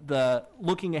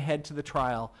 looking ahead to the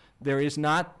trial, there is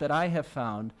not, that I have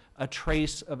found, a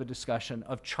trace of a discussion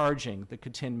of charging the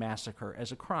Katyn massacre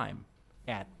as a crime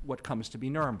at what comes to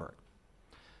be Nuremberg.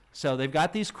 So they've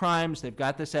got these crimes, they've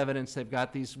got this evidence, they've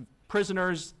got these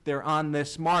prisoners, they're on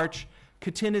this march.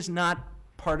 Katyn is not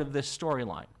part of this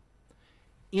storyline.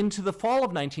 Into the fall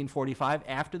of 1945,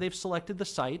 after they've selected the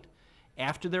site,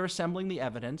 after they're assembling the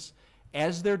evidence,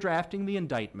 as they're drafting the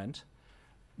indictment,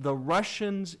 the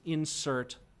Russians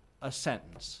insert a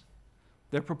sentence.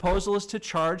 Their proposal is to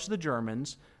charge the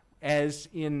Germans, as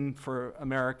in, for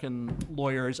American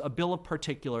lawyers, a bill of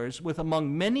particulars with,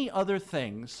 among many other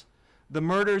things, the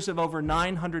murders of over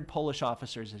 900 Polish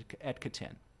officers at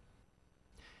Katyn.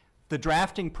 The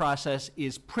drafting process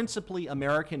is principally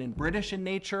American and British in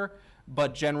nature,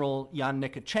 but General Jan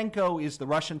Nikitchenko is the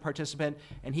Russian participant,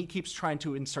 and he keeps trying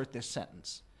to insert this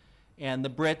sentence. And the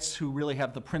Brits, who really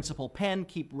have the principal pen,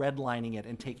 keep redlining it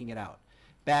and taking it out.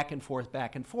 Back and forth,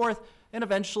 and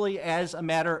eventually, as a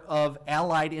matter of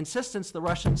Allied insistence, the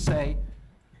Russians say,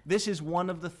 this is one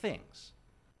of the things.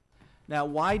 Now,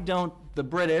 why don't the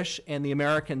British and the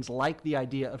Americans like the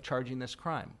idea of charging this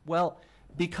crime? Well,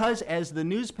 because as the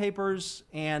newspapers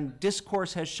and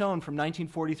discourse has shown from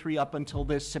 1943 up until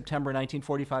this September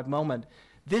 1945 moment,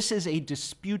 this is a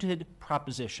disputed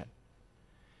proposition.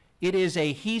 It is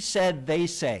a he said, they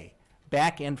say,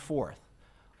 back and forth.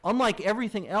 Unlike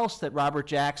everything else that Robert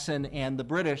Jackson and the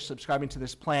British subscribing to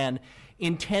this plan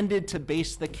intended to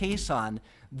base the case on,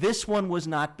 this one was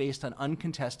not based on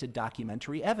uncontested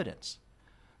documentary evidence.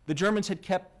 The Germans had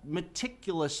kept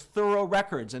meticulous, thorough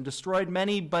records and destroyed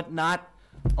many, but not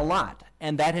a lot.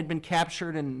 And that had been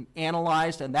captured and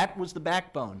analyzed, and that was the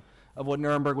backbone of what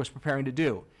Nuremberg was preparing to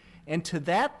do. And to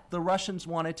that, the Russians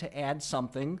wanted to add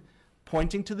something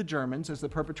pointing to the Germans as the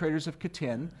perpetrators of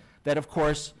Katyn that, of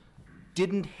course,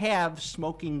 didn't have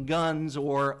smoking guns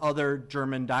or other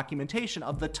German documentation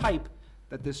of the type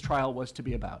that this trial was to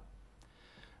be about.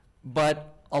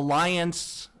 But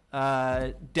alliance,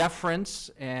 deference,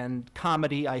 and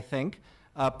comedy, I think,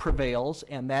 prevails,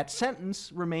 and that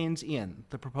sentence remains in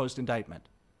the proposed indictment.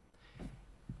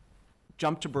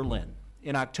 Jump to Berlin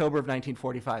in October of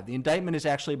 1945. The indictment is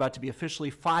actually about to be officially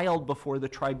filed before the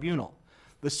tribunal.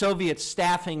 The Soviet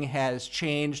staffing has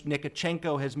changed.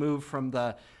 Nikitchenko has moved from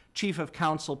the chief of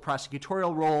counsel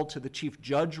prosecutorial role to the chief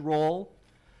judge role.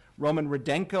 Roman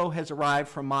Rudenko has arrived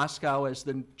from Moscow as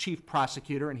the chief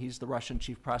prosecutor, and he's the Russian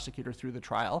chief prosecutor through the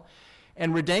trial.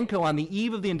 And Rudenko, on the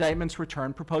eve of the indictment's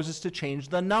return, proposes to change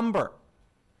the number.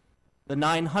 The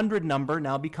 900 number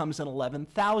now becomes an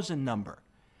 11,000 number.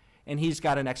 And he's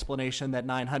got an explanation that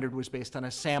 900 was based on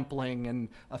a sampling and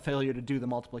a failure to do the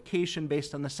multiplication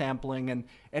based on the sampling, and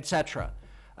et cetera.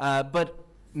 But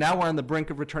now we're on the brink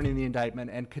of returning the indictment,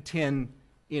 and Katyn,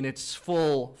 in its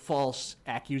full false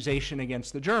accusation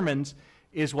against the Germans,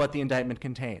 is what the indictment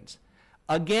contains.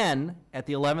 Again, at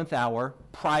the 11th hour,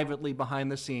 privately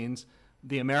behind the scenes,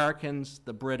 the Americans,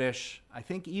 the British, I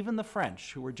think even the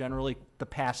French, who were generally the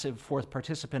passive fourth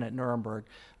participant at Nuremberg,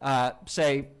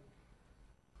 say,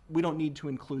 we don't need to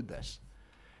include this.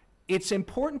 It's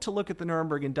important to look at the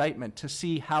Nuremberg indictment to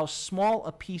see how small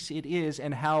a piece it is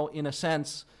and how, in a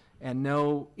sense, and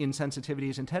no insensitivity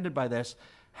is intended by this,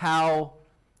 how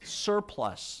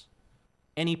surplus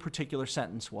any particular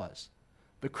sentence was.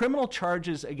 The criminal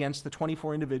charges against the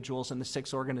 24 individuals and the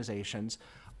 6 organizations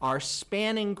are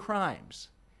spanning crimes.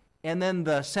 And then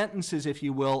the sentences, if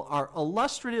you will, are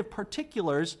illustrative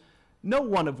particulars, no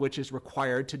one of which is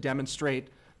required to demonstrate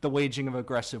the waging of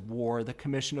aggressive war, the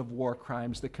commission of war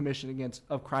crimes, the commission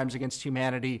of crimes against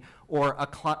humanity, or a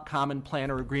common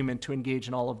plan or agreement to engage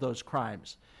in all of those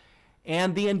crimes.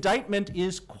 And the indictment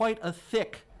is quite a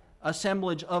thick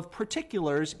assemblage of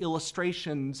particulars,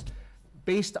 illustrations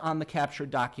based on the captured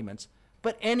documents.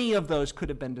 But any of those could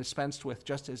have been dispensed with,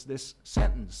 just as this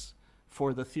sentence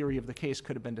for the theory of the case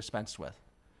could have been dispensed with.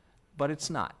 But it's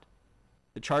not.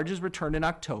 The charge is returned in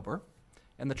October,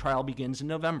 and the trial begins in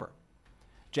November.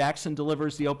 Jackson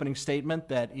delivers the opening statement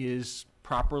that is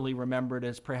properly remembered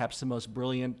as perhaps the most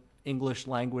brilliant English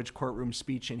language courtroom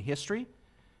speech in history,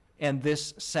 and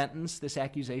this sentence, this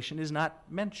accusation, is not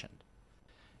mentioned.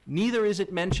 Neither is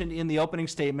it mentioned in the opening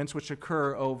statements, which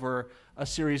occur over a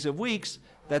series of weeks,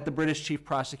 that the British chief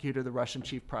prosecutor, the Russian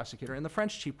chief prosecutor, and the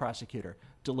French chief prosecutor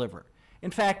deliver.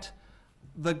 In fact,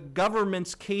 the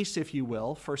government's case, if you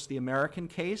will, first the American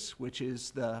case, which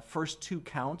is the first two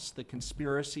counts, the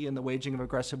conspiracy and the waging of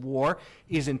aggressive war,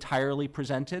 is entirely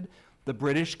presented. The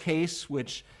British case,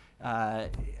 which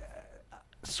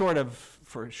sort of,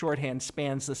 for shorthand,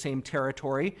 spans the same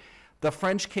territory. The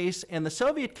French case and the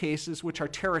Soviet cases, which are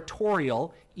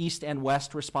territorial, East and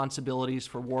West responsibilities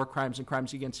for war crimes and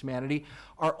crimes against humanity,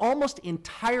 are almost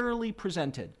entirely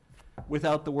presented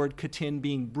without the word Katyn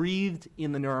being breathed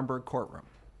in the Nuremberg courtroom.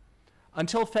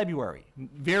 Until February,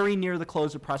 very near the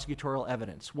close of prosecutorial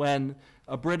evidence, when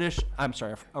a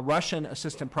Russian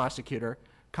assistant prosecutor,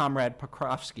 Comrade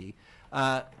Pokrovsky,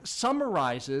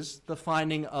 summarizes the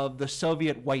finding of the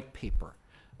Soviet white paper,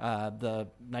 the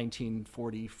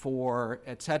 1944,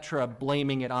 etc.,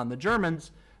 blaming it on the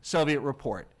Germans, Soviet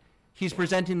report. He's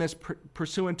presenting this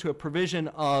pursuant to a provision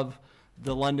of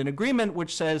the London Agreement,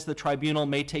 which says the tribunal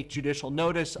may take judicial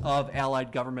notice of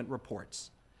Allied government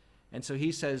reports. And so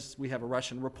he says we have a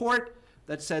Russian report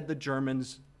that said the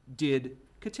Germans did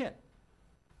Katyn.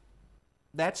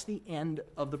 That's the end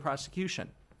of the prosecution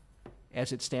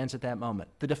as it stands at that moment.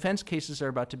 The defense cases are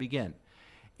about to begin.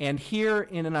 And here,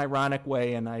 in an ironic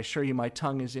way, and I assure you my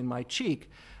tongue is in my cheek,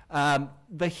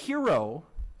 the hero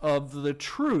of the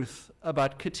truth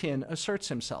about Katyn asserts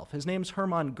himself. His name's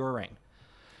Hermann Goering.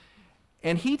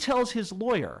 And he tells his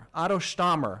lawyer, Otto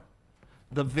Stammer,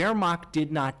 the Wehrmacht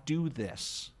did not do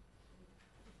this.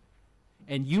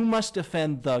 And you must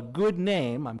defend the good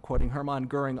name, I'm quoting Hermann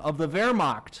Goering, of the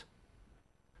Wehrmacht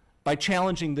by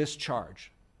challenging this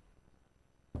charge.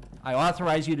 I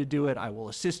authorize you to do it. I will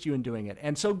assist you in doing it.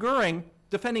 And so Goering,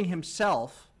 defending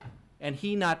himself, and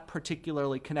he not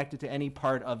particularly connected to any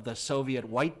part of the Soviet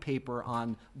white paper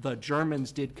on the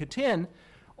Germans did Katyn,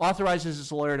 authorizes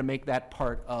his lawyer to make that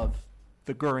part of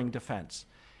the Goering defense.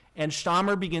 And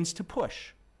Stammer begins to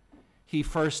push. He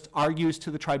first argues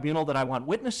to the tribunal that I want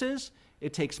witnesses.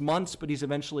 It takes months, but he's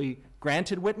eventually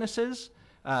granted witnesses.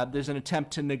 There's an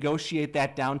attempt to negotiate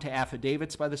that down to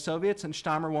affidavits by the Soviets, and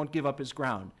Stammer won't give up his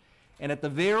ground. And at the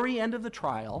very end of the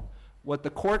trial, what the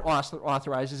court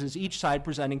authorizes is each side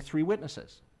presenting 3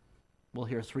 witnesses. We'll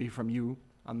hear 3 from you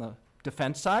on the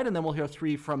defense side, and then we'll hear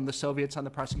 3 from the Soviets on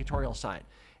the prosecutorial side.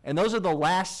 And those are the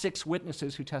last 6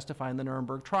 witnesses who testify in the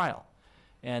Nuremberg trial.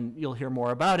 And you'll hear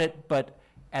more about it, but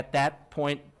at that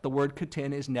point, the word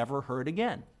Katyn is never heard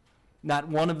again. Not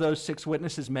one of those 6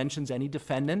 witnesses mentions any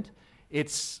defendant.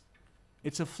 It's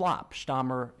a flop.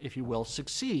 Stammer, if you will,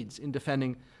 succeeds in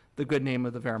defending the good name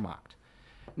of the Wehrmacht.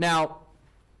 Now,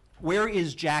 where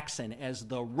is Jackson as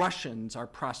the Russians are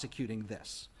prosecuting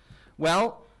this?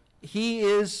 Well, he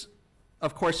is,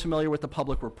 of course, familiar with the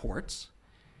public reports.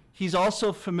 He's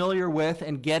also familiar with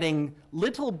and getting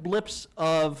little blips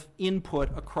of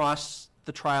input across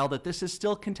the trial that this is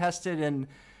still contested and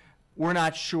we're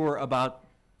not sure about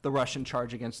the Russian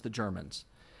charge against the Germans.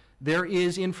 There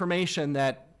is information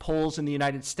that Poles in the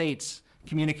United States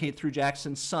communicate through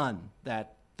Jackson's son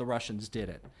that the Russians did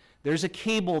it. There's a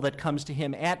cable that comes to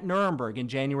him at Nuremberg in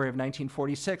January of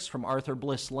 1946 from Arthur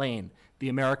Bliss Lane, the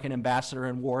American ambassador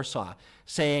in Warsaw,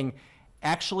 saying,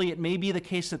 actually, it may be the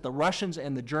case that the Russians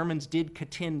and the Germans did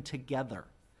Katyn together.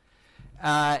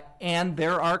 And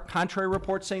there are contrary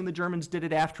reports saying the Germans did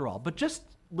it after all, but just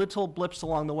little blips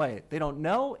along the way. They don't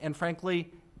know, and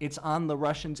frankly, it's on the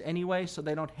Russians anyway, so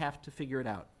they don't have to figure it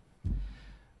out.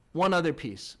 One other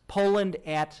piece, Poland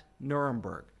at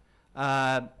Nuremberg.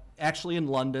 Actually in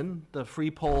London, the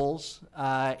Free Poles,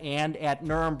 and at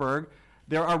Nuremberg,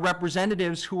 there are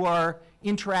representatives who are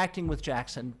interacting with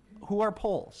Jackson, who are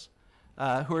Poles,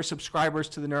 who are subscribers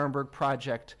to the Nuremberg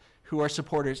Project, who are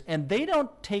supporters, and they don't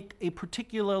take a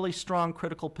particularly strong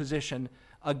critical position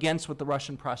against what the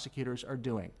Russian prosecutors are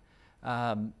doing.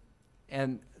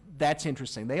 And that's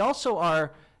interesting. They also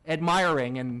are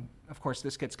admiring, and of course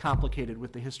this gets complicated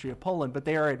with the history of Poland, but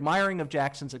they are admiring of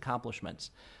Jackson's accomplishments.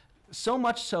 So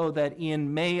much so that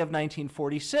in May of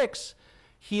 1946,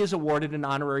 he is awarded an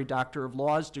honorary Doctor of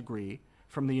Laws degree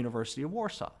from the University of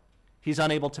Warsaw. He's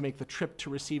unable to make the trip to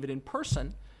receive it in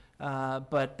person,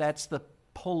 but that's the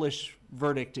Polish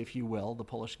verdict, if you will, the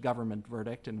Polish government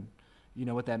verdict, and you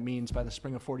know what that means by the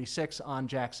spring of '46 on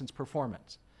Jackson's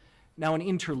performance. Now an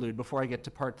interlude before I get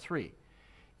to part 3.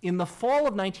 In the fall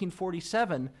of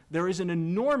 1947, there is an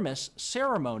enormous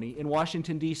ceremony in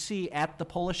Washington, D.C. at the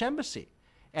Polish embassy,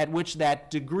 at which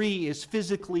that degree is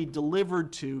physically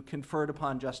delivered to, conferred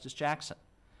upon Justice Jackson.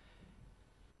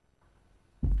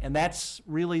 And that's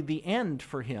really the end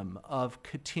for him of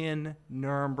Katyn,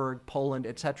 Nuremberg, Poland,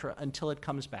 etc., until it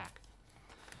comes back.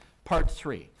 Part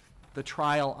 3, the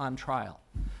trial on trial.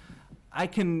 I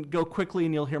can go quickly,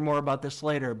 and you'll hear more about this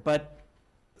later, but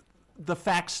the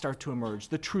facts start to emerge.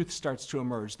 The truth starts to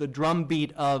emerge. The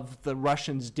drumbeat of the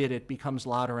Russians did it becomes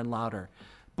louder and louder.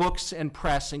 Books and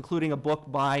press, including a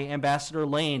book by Ambassador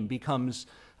Lane, becomes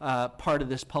part of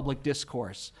this public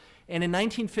discourse. And in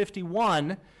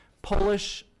 1951,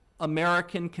 Polish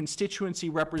American constituency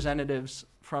representatives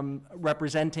from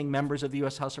representing members of the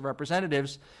U.S. House of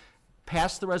Representatives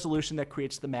passed the resolution that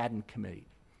creates the Madden Committee.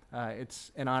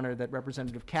 It's an honor that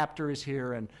Representative Capter is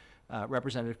here and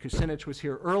Representative Kucinich was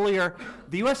here earlier.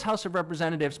 The U.S. House of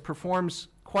Representatives performs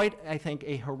quite, I think,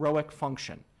 a heroic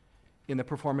function in the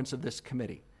performance of this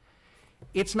committee.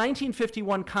 Its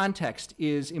 1951 context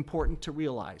is important to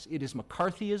realize. It is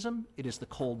McCarthyism, it is the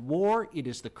Cold War, it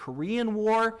is the Korean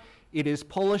War, it is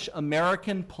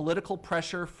Polish-American political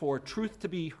pressure for truth to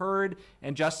be heard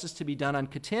and justice to be done on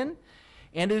Katyn,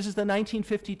 and it is the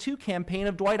 1952 campaign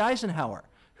of Dwight Eisenhower,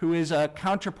 who is a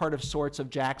counterpart of sorts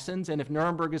of Jackson's, and if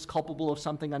Nuremberg is culpable of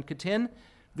something on Katyn,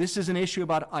 this is an issue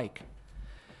about Ike.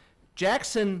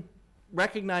 Jackson,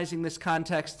 recognizing this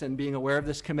context and being aware of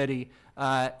this committee,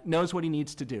 knows what he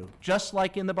needs to do. Just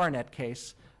like in the Barrett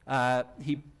case,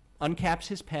 he uncaps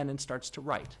his pen and starts to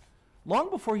write.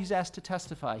 Long before he's asked to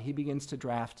testify, he begins to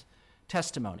draft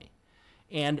testimony.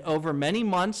 And over many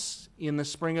months in the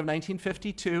spring of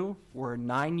 1952, we're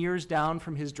 9 years down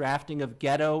from his drafting of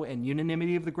Ghetto and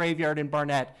Unanimity of the Graveyard in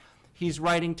Barrett, he's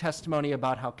writing testimony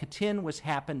about how Katyn was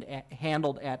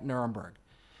handled at Nuremberg.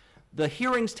 The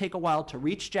hearings take a while to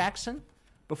reach Jackson.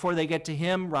 Before they get to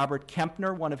him, Robert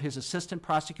Kempner, one of his assistant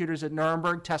prosecutors at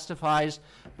Nuremberg, testifies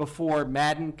before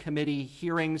Madden Committee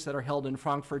hearings that are held in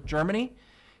Frankfurt, Germany.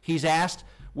 He's asked,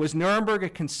 was Nuremberg a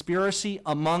conspiracy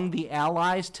among the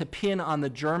Allies to pin on the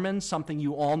Germans something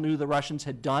you all knew the Russians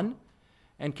had done?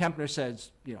 And Kempner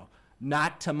says,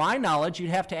 not to my knowledge,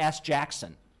 you'd have to ask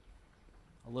Jackson.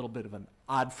 A little bit of an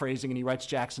odd phrasing, and he writes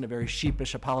Jackson a very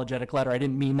sheepish apologetic letter. I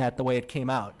didn't mean that the way it came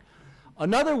out.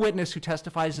 Another witness who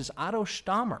testifies is Otto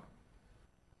Stammer,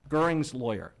 Goering's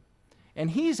lawyer.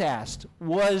 And he's asked,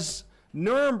 was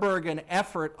Nuremberg an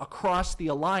effort across the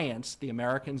alliance, the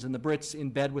Americans and the Brits in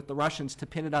bed with the Russians, to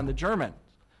pin it on the Germans?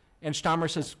 And Stammer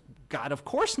says, God, of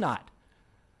course not.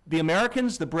 The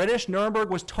Americans, the British, Nuremberg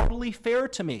was totally fair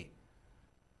to me.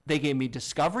 They gave me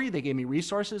discovery, they gave me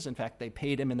resources. In fact, they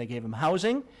paid him and they gave him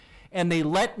housing. And they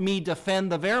let me defend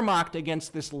the Wehrmacht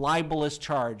against this libelous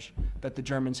charge that the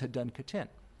Germans had done Katyn.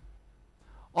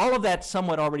 All of that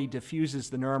somewhat already diffuses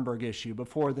the Nuremberg issue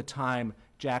before the time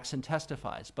Jackson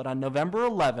testifies. But on November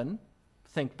 11,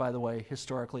 think, by the way,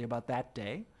 historically about that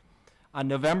day, on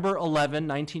November 11,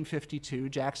 1952,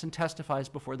 Jackson testifies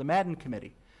before the Madden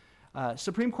Committee.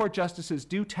 Supreme Court justices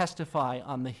do testify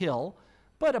on the Hill,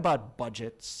 but about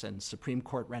budgets and Supreme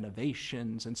Court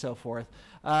renovations and so forth.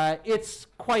 It's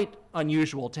quite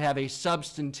unusual to have a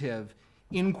substantive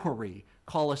inquiry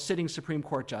call a sitting Supreme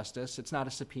Court justice, it's not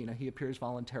a subpoena, he appears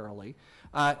voluntarily,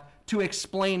 to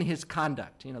explain his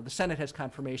conduct. The Senate has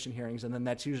confirmation hearings, and then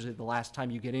that's usually the last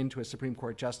time you get into a Supreme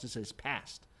Court justice's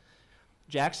past.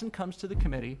 Jackson comes to the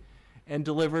committee and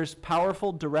delivers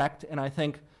powerful, direct, and I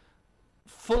think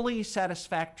fully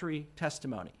satisfactory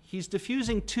testimony. He's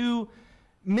diffusing two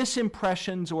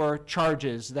misimpressions or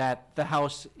charges that the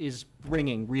House is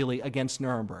bringing, really, against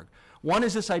Nuremberg. One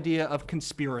is this idea of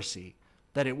conspiracy,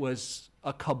 that it was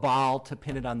a cabal to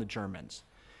pin it on the Germans.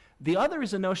 The other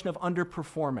is a notion of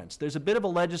underperformance. There's a bit of a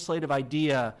legislative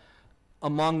idea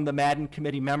among the Madden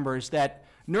Committee members that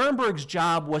Nuremberg's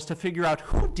job was to figure out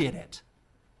who did it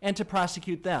and to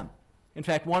prosecute them. In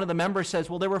fact, one of the members says,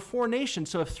 well, there were 4 nations,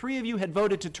 so if 3 of you had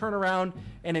voted to turn around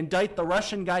and indict the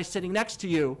Russian guy sitting next to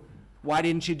you, why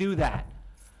didn't you do that?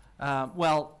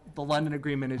 Well, the London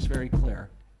Agreement is very clear.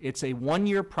 It's a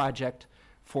 1-year project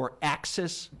for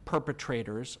Axis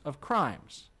perpetrators of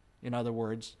crimes. In other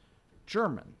words,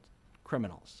 German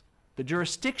criminals. The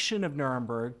jurisdiction of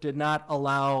Nuremberg did not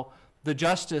allow the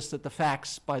justice that the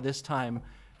facts by this time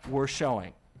were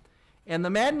showing. And the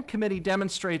Madden Committee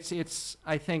demonstrates its,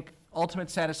 I think, ultimate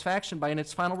satisfaction by, in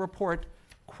its final report,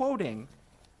 quoting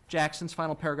Jackson's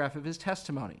final paragraph of his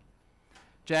testimony.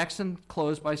 Jackson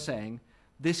closed by saying,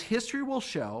 "This history will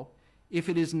show, if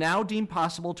it is now deemed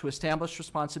possible to establish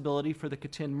responsibility for the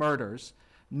Katyn murders,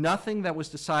 nothing that was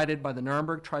decided by the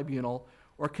Nuremberg tribunal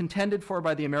or contended for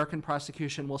by the American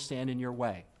prosecution will stand in your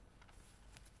way."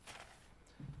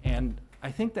 And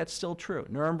I think that's still true.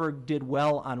 Nuremberg did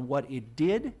well on what it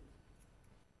did,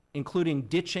 including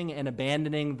ditching and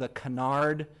abandoning the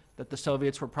canard that the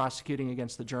Soviets were prosecuting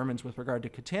against the Germans with regard to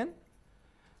Katyn.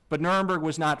 But Nuremberg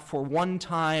was not for one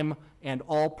time and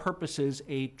all purposes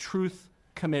a truth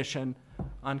commission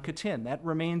on Katyn. That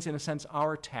remains, in a sense,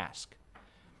 our task.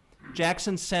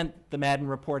 Jackson sent the Madden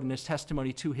report and his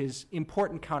testimony to his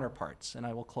important counterparts, and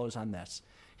I will close on this.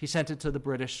 He sent it to the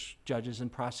British judges and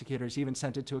prosecutors, even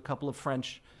sent it to a couple of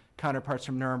French counterparts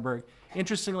from Nuremberg.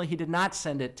 Interestingly, he did not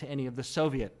send it to any of the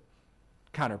Soviet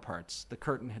counterparts. The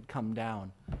curtain had come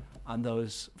down on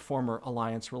those former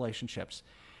alliance relationships.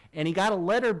 And he got a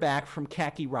letter back from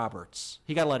Katy Roberts.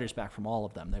 He got letters back from all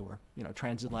of them. They were,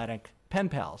 transatlantic pen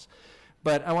pals.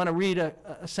 But I want to read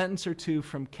a sentence or two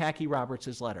from Katy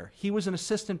Roberts' letter. He was an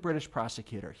assistant British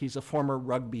prosecutor. He's a former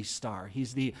rugby star.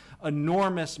 He's the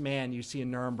enormous man you see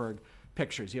in Nuremberg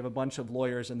pictures. You have a bunch of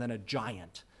lawyers and then a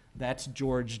giant. That's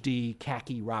George D.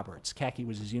 Katy Roberts. Khaki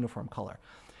was his uniform color.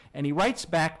 And he writes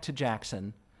back to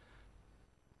Jackson,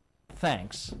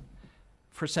 "Thanks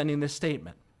for sending this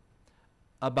statement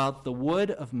about the wood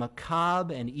of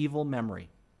macabre and evil memory.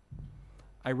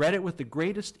 I read it with the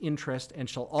greatest interest and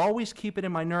shall always keep it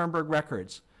in my Nuremberg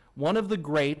records. One of the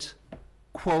great,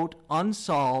 quote,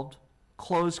 unsolved,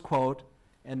 close quote,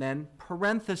 and then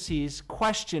parentheses,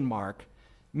 question mark,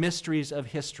 mysteries of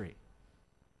history."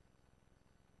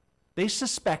 They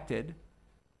suspected,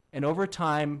 and over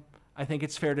time, I think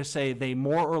it's fair to say they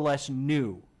more or less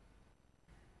knew,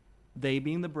 they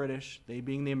being the British, they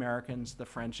being the Americans, the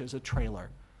French as a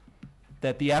trailer,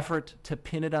 that the effort to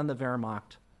pin it on the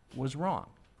Wehrmacht was wrong.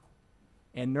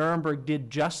 And Nuremberg did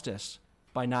justice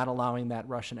by not allowing that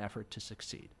Russian effort to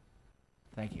succeed.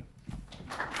 Thank you.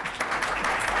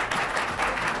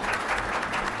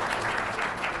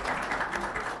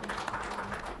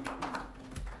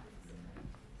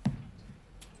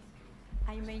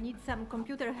 I may need some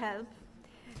computer help.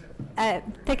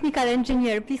 Technical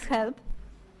engineer, please help.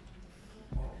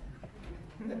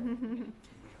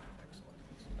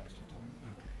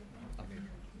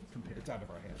 It's out of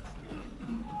our hands.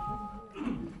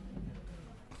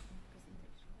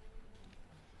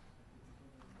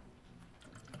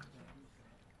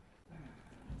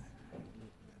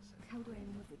 How do I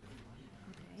move it?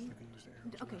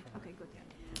 Okay, good.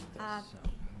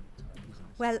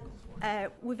 Well,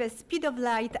 with the speed of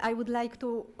light, I would like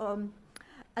to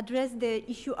address the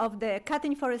issue of the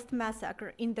Katyń Forest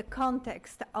massacre in the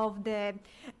context of the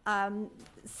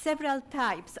several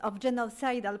types of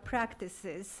genocidal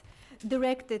practices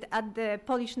directed at the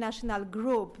Polish national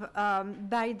group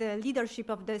by the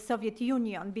leadership of the Soviet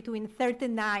Union between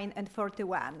 1939 and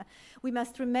 1941. We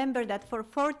must remember that for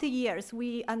 40 years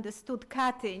we understood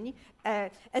Katyń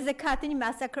as a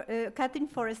Katyń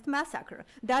Forest massacre.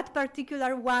 That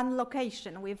particular one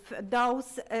location with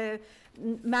those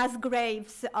mass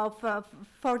graves of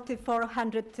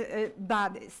 4,400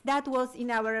 bodies. That was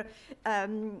in our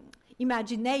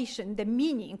imagination the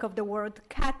meaning of the word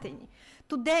Katyń.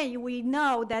 Today we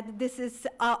know that this is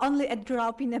only a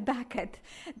drop in a bucket,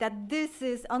 that this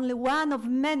is only one of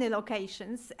many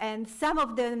locations, and some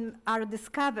of them are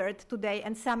discovered today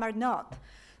and some are not.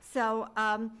 So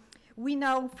we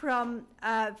know from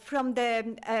the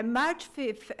March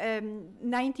 5th,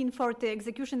 1940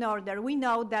 execution order, we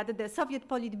know that the Soviet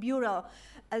Politburo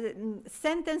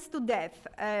sentenced to death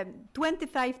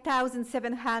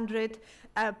 25,700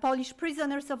 Polish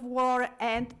prisoners of war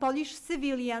and Polish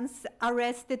civilians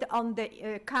arrested on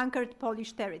the conquered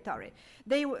Polish territory.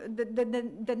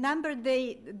 The number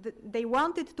they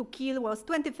wanted to kill was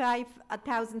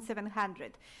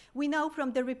 25,700. We know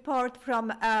from the report from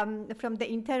the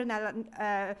internal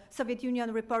Soviet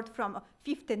Union report from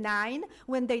 1959,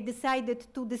 when they decided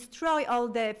to destroy all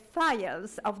the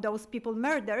files of those people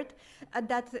murdered,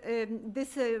 that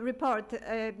this report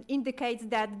indicates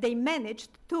that they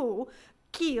managed to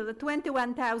kill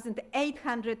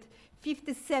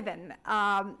 21,857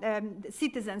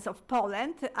 citizens of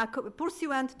Poland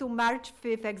pursuant to March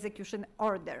 5th execution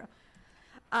order.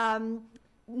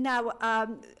 Now,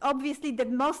 obviously, the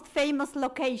most famous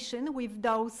location with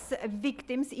those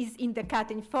victims is in the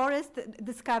Katyń Forest,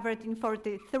 discovered in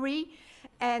 1943,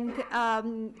 And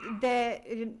the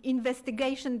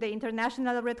investigation, the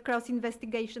International Red Cross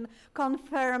investigation,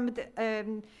 confirmed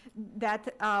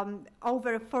that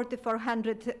over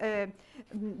 4,400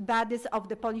 bodies of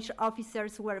the Polish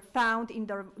officers were found in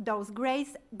those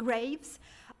graves.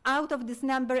 Out of this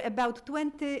number, about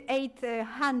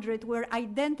 2,800 were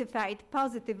identified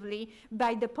positively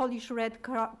by the Polish Red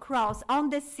Cross on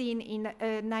the scene in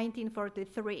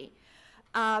 1943.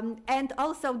 And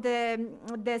also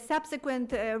the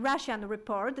subsequent Russian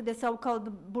report, the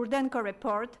so-called Burdenko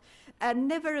report,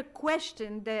 never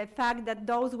questioned the fact that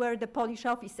those were the Polish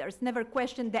officers, never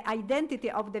questioned the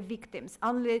identity of the victims,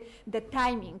 only the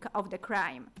timing of the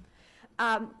crime.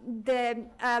 The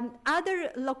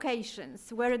other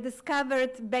locations were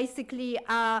discovered basically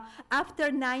after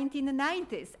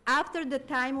 1990s, after the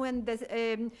time when the,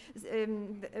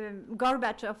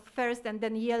 Gorbachev first and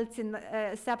then Yeltsin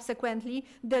subsequently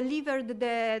delivered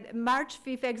the March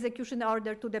 5th execution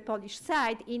order to the Polish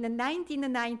side in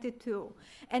 1992.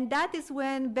 And that is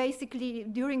when basically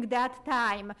during that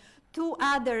time two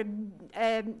other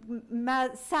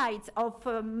sites of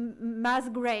mass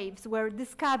graves were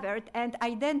discovered and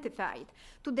identified.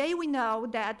 Today we know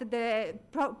that the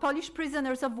Polish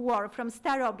prisoners of war from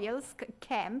Starobielsk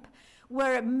camp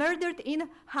were murdered in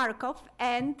Kharkov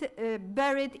and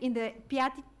buried in the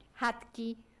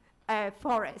Piatchatki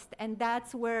forest. And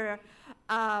that's where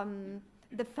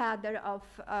the father of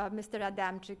Mr.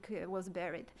 Adamczyk was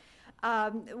buried.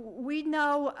 We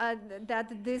know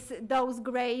that those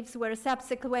graves were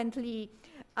subsequently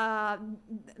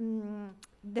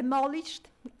demolished,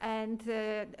 and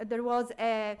there was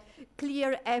a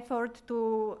clear effort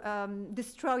to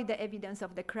destroy the evidence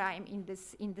of the crime in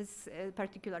this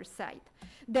particular site.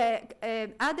 The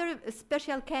other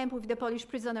special camp with the Polish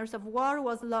prisoners of war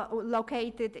was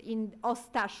located in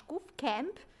Ostaszków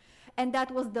camp, and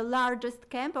that was the largest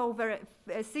camp, over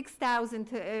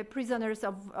 6,000 prisoners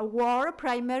of war,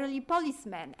 primarily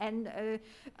policemen and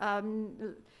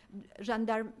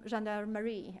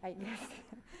gendarmerie, I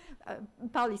guess,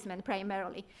 policemen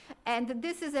primarily. And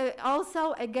this is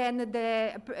also, again,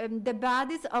 the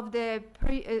bodies of the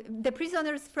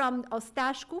prisoners from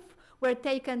Ostaszków were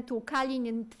taken to Katyń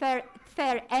and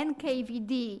Tver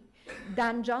NKVD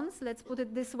dungeons, let's put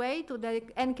it this way, to the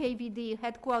NKVD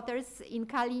headquarters in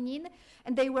Kalinin,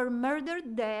 and they were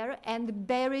murdered there and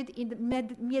buried in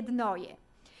Miednoje.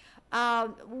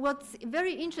 What's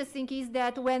very interesting is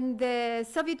that when the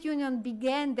Soviet Union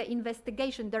began the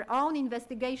investigation, their own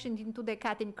investigation into the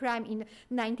Katyn crime in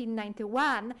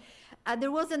 1991,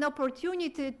 there was an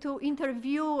opportunity to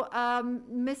interview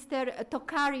Mr.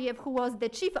 Tokariev, who was the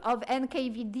chief of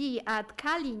NKVD at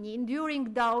Kalinin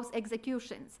during those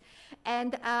executions.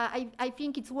 And I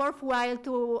think it's worthwhile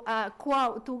to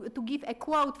give a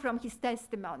quote from his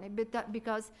testimony,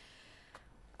 because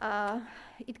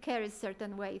it carries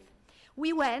certain weight.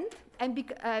 We went, and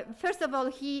first of all,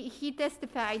 he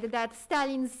testified that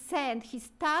Stalin sent his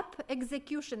top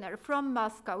executioner from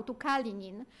Moscow to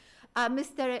Kalinin,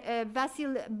 Mr.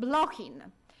 Vasil Blokhin,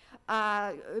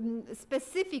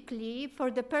 specifically for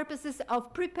the purposes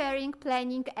of preparing,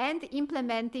 planning, and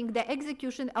implementing the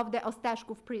execution of the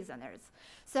Ostaszków prisoners.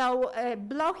 So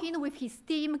Blokhin with his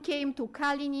team came to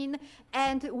Kalinin,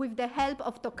 and with the help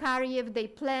of Tokariev, they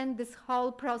planned this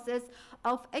whole process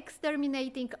of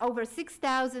exterminating over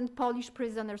 6,000 Polish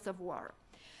prisoners of war.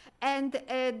 And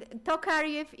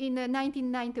Tokariev in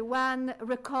 1991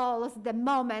 recalls the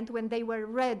moment when they were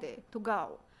ready to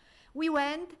go. We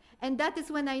went, and that is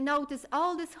when I noticed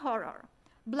all this horror.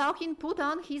 Blokhin put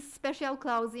on his special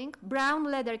clothing, brown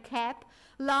leather cap,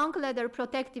 long leather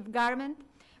protective garment,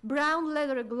 brown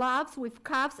leather gloves with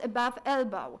cuffs above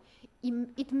elbow.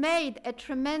 It made a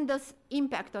tremendous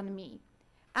impact on me.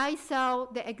 I saw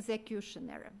the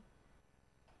executioner.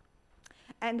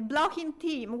 And Blokhin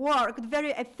team worked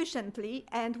very efficiently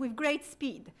and with great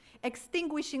speed,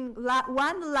 extinguishing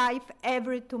one life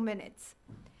every 2 minutes.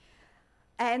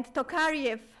 And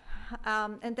Tokariev,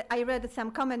 and I read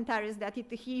some commentaries that he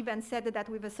even said that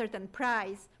with a certain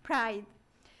pride,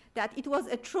 that it was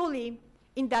a truly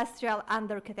industrial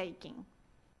undertaking.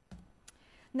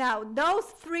 Now, those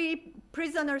three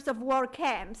prisoners of war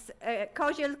camps,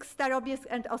 Kozielsk, Starobielsk,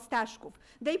 and Ostaszków,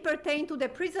 they pertain to the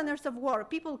prisoners of war,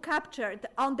 people captured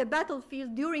on the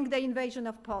battlefield during the invasion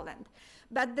of Poland.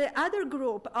 But the other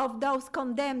group of those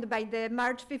condemned by the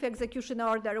March 5th execution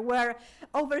order were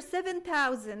over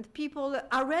 7,000 people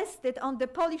arrested on the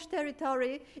Polish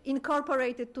territory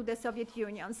incorporated to the Soviet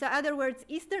Union. So in other words,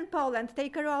 Eastern Poland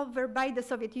taken over by the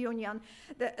Soviet Union.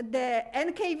 The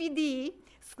NKVD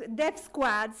death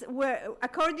squads were,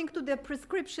 according to the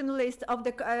prescription list of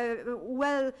the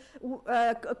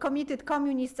committed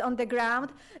communists on the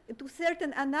ground, to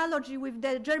certain analogy with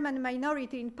the German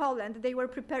minority in Poland, they were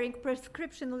preparing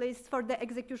prescription lists for the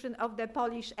execution of the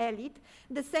Polish elite.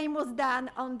 The same was done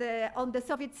on the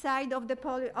Soviet side of the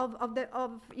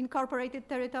incorporated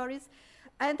territories,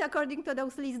 and according to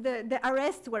those lists, the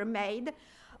arrests were made.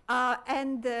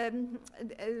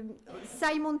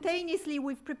 Simultaneously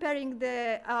with preparing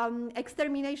the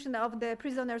extermination of the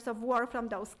prisoners of war from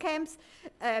those camps,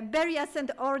 Beria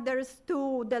sent orders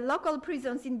to the local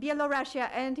prisons in Bielorussia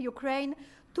and Ukraine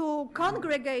to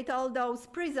congregate all those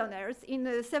prisoners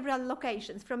in several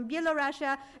locations. From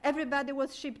Bielorussia, everybody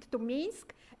was shipped to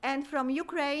Minsk, and from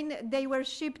Ukraine, they were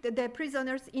shipped, the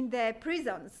prisoners in the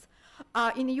prisons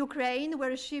in Ukraine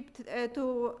were shipped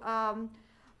to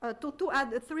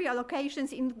three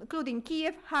locations, including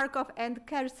Kiev, Kharkov, and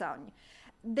Kherson.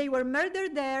 They were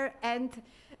murdered there, and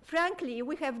frankly,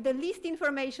 we have the least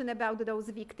information about those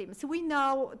victims. We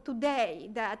know today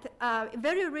that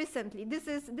very recently, this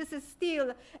is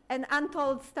still an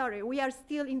untold story. We are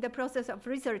still in the process of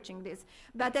researching this.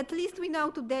 But at least we know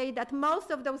today that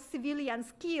most of those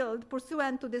civilians killed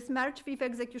pursuant to this March 5th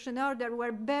execution order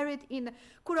were buried in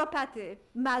Kuropaty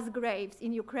mass graves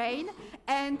in Ukraine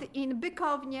and in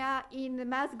Bykovnia in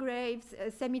mass graves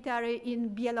cemetery in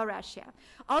Bielorussia.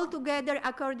 Altogether,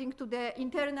 according to the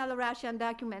internal Russian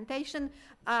documentation,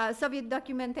 Soviet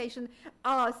documentation,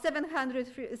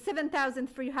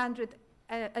 7,300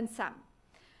 and some.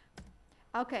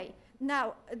 Okay,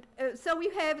 now, so we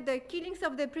have the killings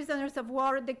of the prisoners of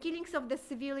war, the killings of the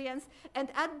civilians, and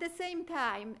at the same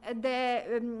time, the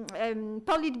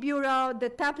Politburo, the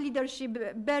top leadership,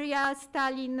 Beria,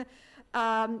 Stalin,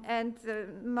 and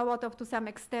Molotov to some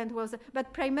extent was,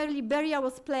 but primarily Beria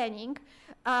was planning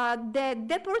the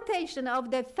deportation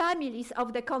of the families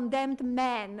of the condemned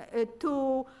men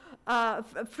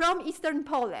from Eastern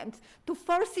Poland, to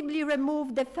forcibly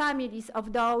remove the families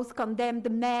of those condemned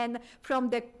men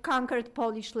from the conquered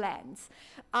Polish lands.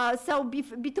 So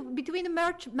between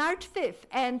March 5th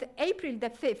and April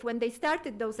the 5th, when they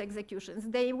started those executions,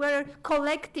 they were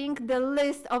collecting the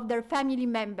list of their family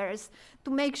members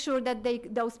to make sure that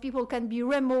those people can be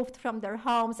removed from their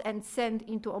homes and sent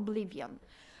into oblivion.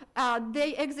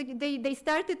 They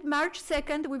started March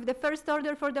 2nd with the first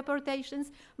order for deportations.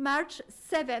 March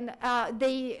 7,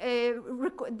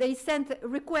 they sent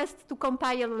requests to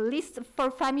compile lists for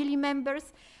family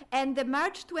members. And the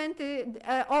March 20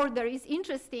 order is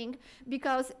interesting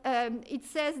because it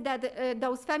says that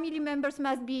those family members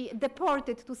must be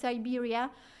deported to Siberia.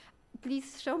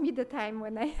 Please show me the time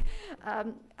when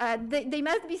they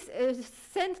must be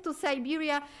sent to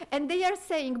Siberia, and they are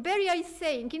saying, Beria is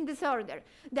saying in this order,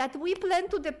 that we plan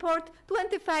to deport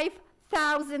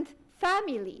 25,000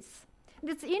 families.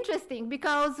 That's interesting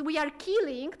because we are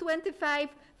killing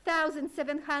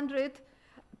 25,700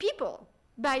 people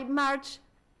by March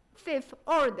 5th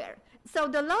order. So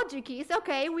the logic is,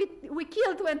 okay, we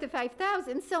killed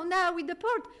 25,000, so now we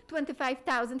deport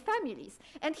 25,000 families.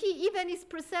 And he even is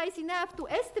precise enough to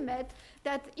estimate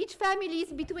that each family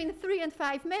is between 3 and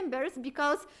 5 members,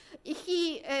 because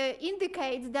he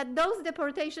indicates that those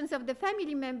deportations of the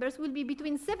family members will be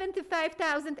between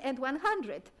 75,000 and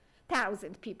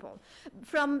 100,000 people.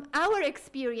 From our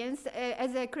experience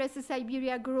as a Kresy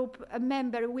Siberia group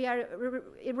member, we are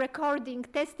recording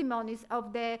testimonies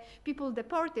of the people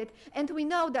deported, and we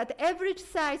know that average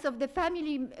size of the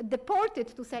family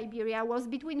deported to Siberia was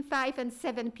between 5 and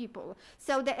 7 people.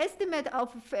 So the estimate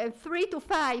of 3 to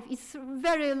 5 is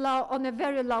very low, on a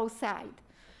very low side.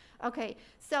 Okay,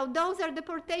 so those are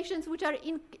deportations which are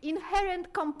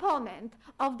inherent component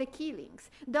of the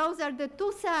killings. Those are the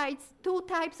two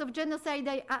types of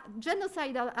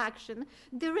genocidal action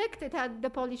directed at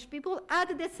the Polish people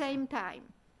at the same time.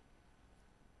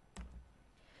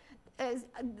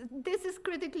 This is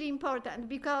critically important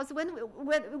because when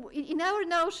in our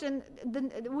notion,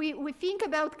 we think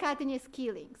about Katyń as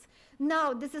killings.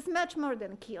 No, this is much more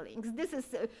than killings. This is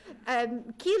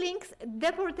killings,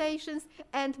 deportations,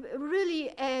 and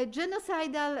really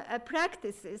genocidal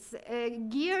practices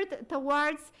geared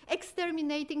towards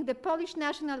exterminating the Polish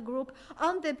national group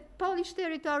on the Polish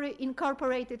territory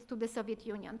incorporated to the Soviet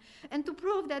Union. And to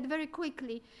prove that very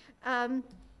quickly,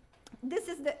 this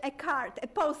is a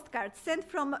postcard sent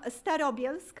from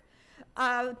Starobielsk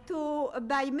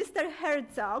by Mr.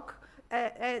 Herzog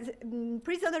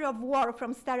prisoner of war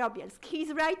from Starobielsk.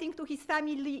 He's writing to his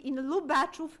family in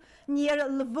Lubachów near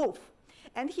Lvov.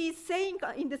 And he's saying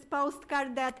in this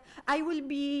postcard that I will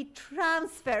be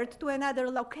transferred to another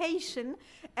location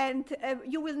and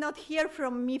you will not hear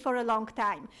from me for a long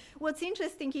time. What's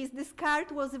interesting is this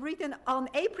card was written on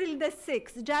April the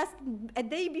 6th, just a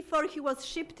day before he was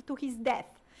shipped to his death.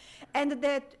 And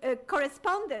the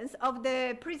correspondence of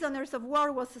the prisoners of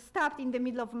war was stopped in the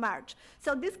middle of March.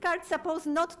 So this card supposed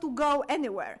not to go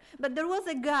anywhere. But there was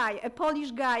a guy, a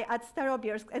Polish guy at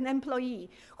Starobielsk, an employee,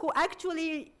 who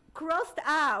actually crossed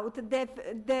out the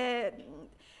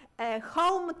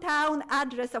hometown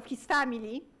address of his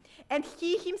family, and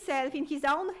he himself, in his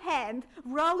own hand,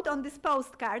 wrote on this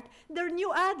postcard their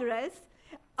new address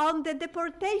on the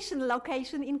deportation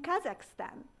location in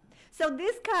Kazakhstan. So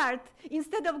this card,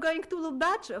 instead of going to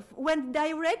Lubachów, went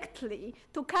directly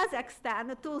to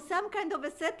Kazakhstan, to some kind of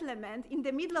a settlement in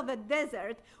the middle of a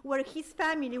desert, where his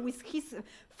family, with his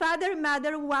father,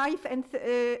 mother, wife, and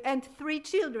 3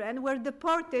 children, were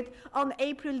deported on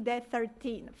April the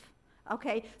 13th.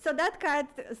 Okay, so that card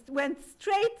went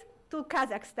straight to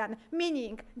Kazakhstan,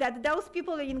 meaning that those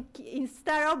people in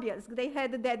Starobielsk, they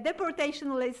had the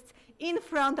deportation lists in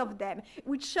front of them,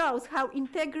 which shows how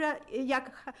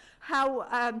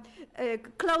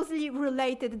closely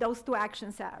related those 2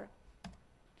 actions are.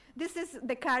 This is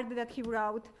the card that he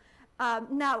wrote.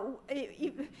 Now,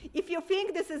 if you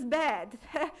think this is bad,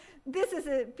 this is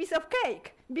a piece of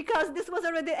cake, because this was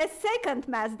already a second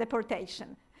mass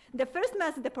deportation. The first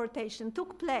mass deportation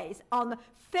took place on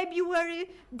February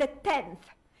the 10th.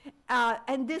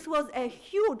 And this was a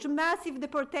huge, massive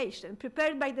deportation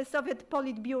prepared by the Soviet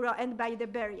Politburo and by the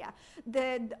Beria.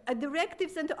 The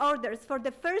directives and orders for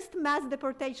the first mass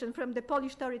deportation from the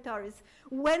Polish territories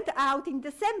went out in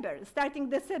December, starting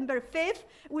December 5th,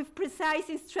 with precise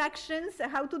instructions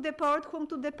how to deport, whom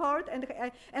to deport,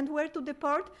 and where to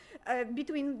deport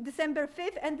between December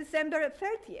 5th and December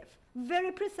 30th.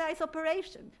 Very precise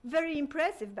operation, very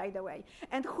impressive, by the way.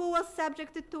 And who was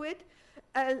subjected to it?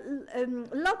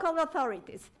 Local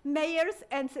authorities, mayors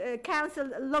and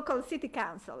local city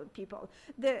council people,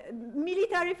 the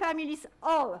military families,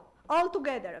 all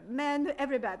together, men,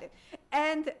 everybody,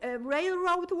 and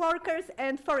railroad workers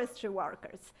and forestry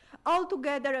workers, all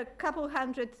together a couple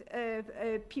hundred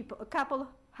people, a couple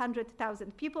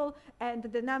 100,000 people, and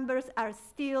the numbers are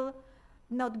still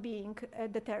not being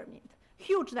determined.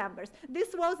 Huge numbers.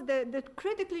 This was the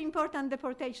critically important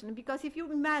deportation, because if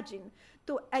you imagine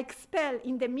to expel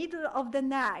in the middle of the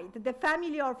night the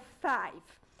family of 5,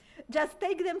 just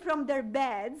take them from their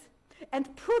beds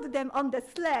and put them on the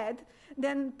sled,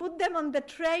 then put them on the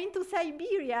train to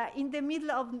Siberia in the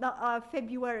middle of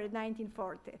February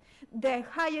 1940. The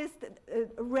highest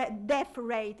death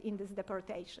rate in this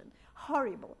deportation.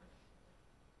 Horrible.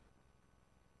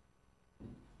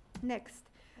 Next.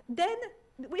 Then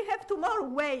we have 2 more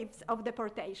waves of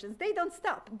deportations. They don't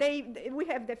stop. We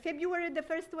have the February, the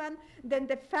first one, then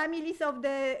the families of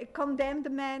the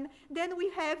condemned men. Then we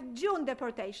have June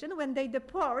deportation, when they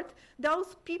deport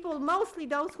those people, mostly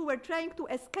those who were trying to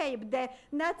escape the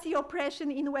Nazi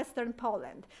oppression in Western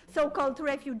Poland, so-called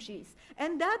refugees.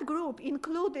 And that group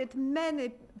included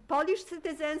many Polish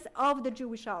citizens of the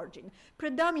Jewish origin,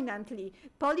 predominantly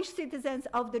Polish citizens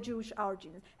of the Jewish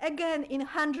origin, again in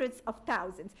hundreds of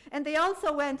thousands. And they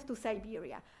also went to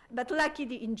Siberia, but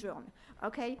luckily in June,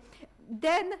 okay?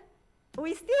 Then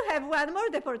we still have 1 more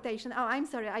deportation. Oh, I'm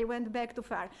sorry, I went back too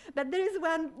far. But there is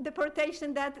 1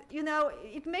 deportation that, you know,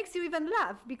 it makes you even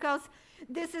laugh, because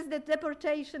this is the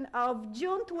deportation of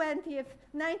June 20th,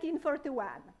 1941.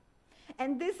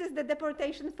 And this is the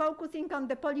deportation focusing on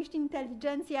the Polish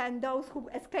intelligentsia and those who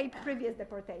escaped previous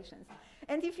deportations.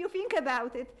 And if you think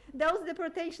about it, those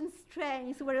deportation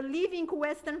trains were leaving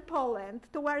Western Poland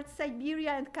towards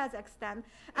Siberia and Kazakhstan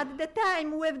at the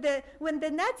time when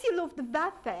the Nazi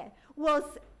Luftwaffe was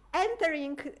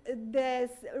entering the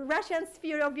Russian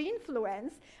sphere of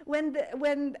influence, when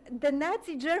the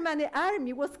Nazi German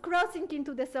army was crossing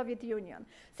into the Soviet Union.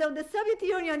 So the Soviet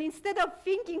Union, instead of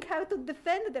thinking how to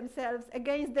defend themselves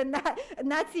against the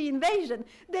Nazi invasion,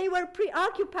 they were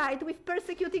preoccupied with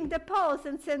persecuting the Poles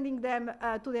and sending them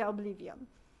to the oblivion.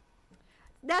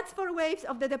 That's 4 waves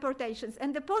of the deportations.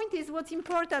 And the point is, what's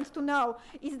important to know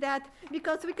is that,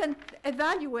 because we can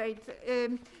evaluate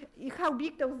how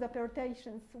big those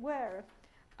deportations were,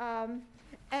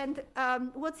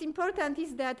 what's important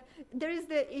is that there is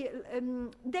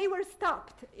they were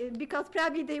stopped because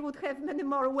probably they would have many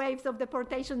more waves of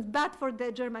deportations, but for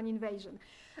the German invasion.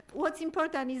 What's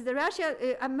important is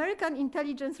the American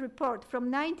intelligence report from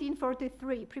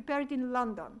 1943, prepared in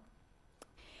London,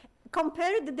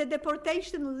 compared the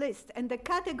deportation list and the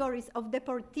categories of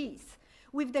deportees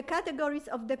with the categories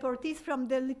of deportees from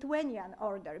the Lithuanian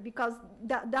order, because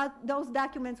those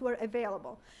documents were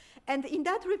available. And in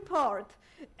that report,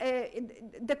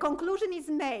 the conclusion is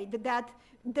made that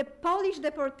the Polish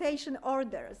deportation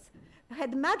orders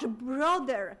had much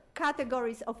broader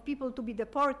categories of people to be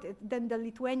deported than the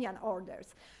Lithuanian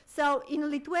orders. So in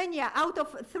Lithuania, out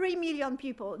of 3 million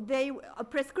people, a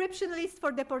prescription list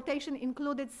for deportation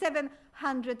included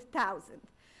 700,000.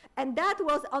 And that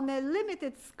was on a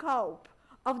limited scope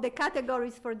of the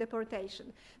categories for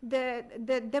deportation. The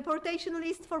deportation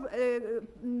list for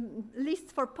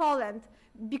lists for Poland,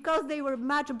 because they were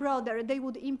much broader, they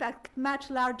would impact much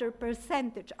larger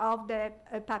percentage of the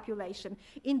population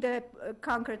in the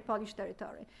conquered Polish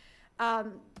territory.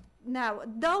 Now,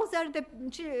 those are the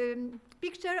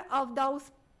picture of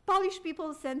those Polish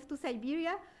people sent to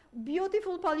Siberia,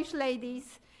 beautiful Polish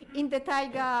ladies in the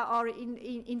taiga or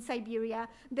in Siberia,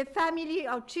 the family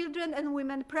of children and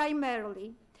women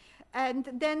primarily. And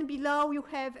then below you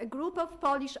have a group of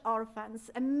Polish orphans,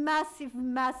 a massive,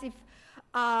 massive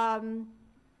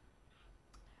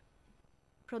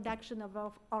production of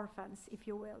orphans, if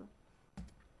you will.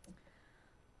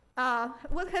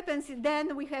 What happens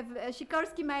then? We have a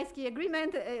Sikorsky-Maysky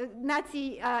agreement.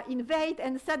 Nazi invade,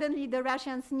 and suddenly the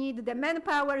Russians need the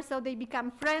manpower, so they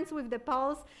become friends with the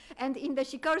Poles. And in the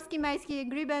Sikorsky-Maysky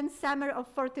agreement, summer of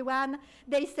 41,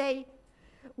 they say,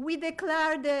 we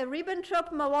declare the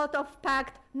Ribbentrop-Molotov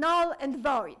Pact null and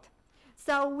void.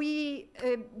 So we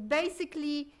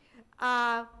basically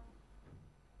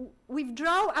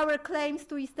withdraw our claims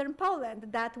to Eastern Poland,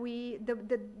 that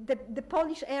the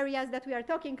Polish areas that we are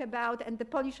talking about and the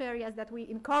Polish areas that we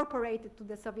incorporated to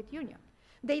the Soviet Union.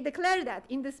 They declare that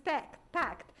in this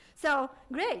pact. So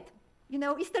great, you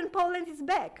know, Eastern Poland is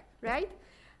back, right?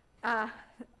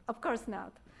 Of course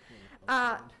not.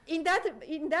 In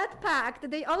that pact,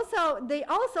 they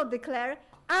also declare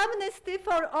amnesty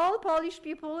for all Polish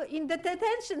people in the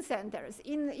detention centers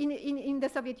in the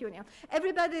Soviet Union.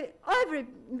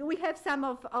 We have some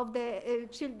of the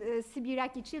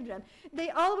Sibiraki children. They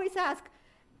always ask,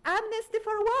 amnesty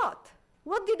for what?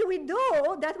 What did we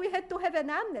do that we had to have an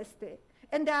amnesty?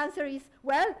 And the answer is,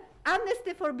 well,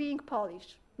 amnesty for being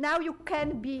Polish. Now you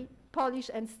can be Polish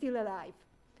and still alive.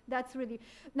 That's really,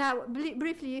 now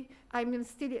briefly, I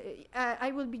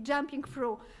will be jumping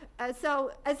through.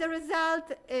 So as a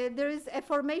result, there is a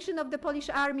formation of the Polish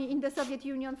army in the Soviet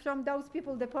Union from those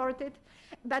people deported.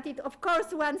 But it, of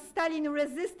course, once Stalin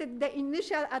resisted the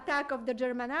initial attack of the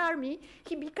German army,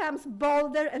 he becomes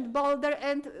bolder and bolder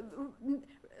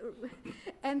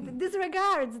and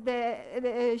disregards the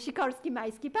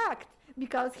Sikorsky-Maysky Pact,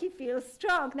 because he feels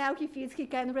strong. Now he feels he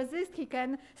can resist, he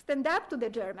can stand up to the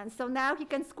Germans. So now he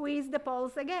can squeeze the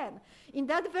Poles again. In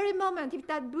that very moment, if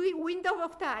that window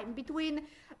of time between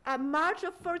March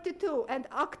of 42 and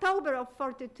October of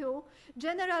 42,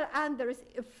 General Anders,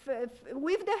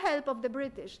 with the help of the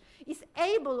British, is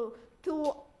able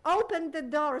to open the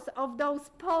doors of those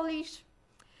Polish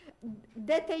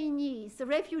detainees,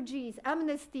 refugees,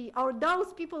 amnesty, or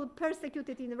those people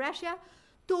persecuted in Russia,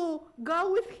 to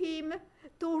go with him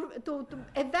to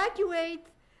evacuate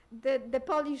the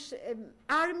Polish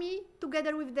army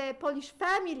together with the Polish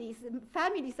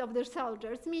families of the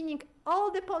soldiers, meaning all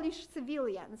the Polish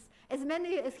civilians, as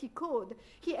many as he could,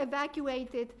 he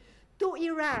evacuated to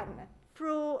Iran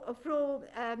through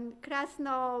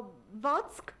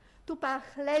Krasnovodsk to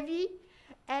Pahlavi,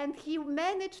 and he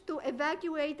managed to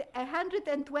evacuate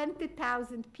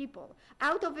 120,000 people.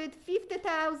 Out of it,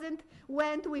 50,000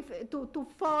 went to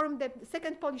form the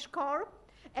Second Polish Corps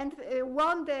and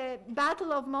won the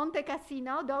Battle of Monte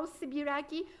Cassino. Those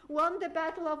Sibiraki won the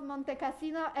Battle of Monte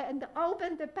Cassino and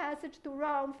opened the passage to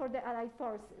Rome for the Allied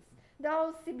forces.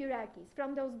 Those Sibirakis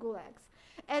from those gulags.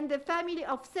 And the family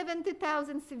of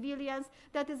 70,000 civilians,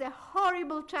 that is a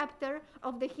horrible chapter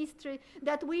of the history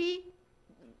that we,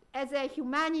 as a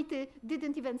humanity,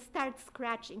 didn't even start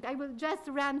scratching. I will just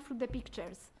run through the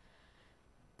pictures.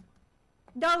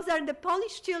 Those are the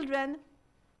Polish children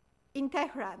in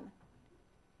Tehran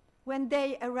when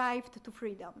they arrived to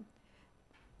freedom.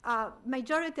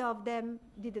 Majority of them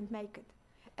didn't make it.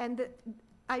 And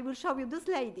I will show you this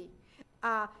lady.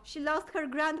 She lost her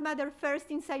grandmother first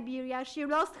in Siberia. She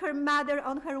lost her mother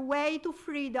on her way to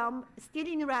freedom, still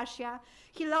in Russia.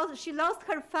 She lost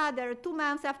her father 2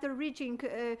 months after reaching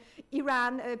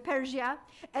Iran, Persia.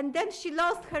 And then she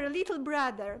lost her little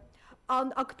brother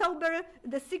on October,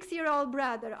 the 6-year-old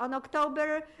brother, on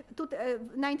October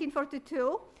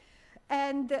 1942.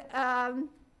 And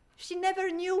she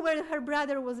never knew where her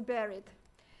brother was buried.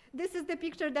 This is the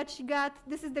picture that she got.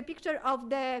 This is the picture of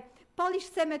the Polish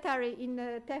cemetery in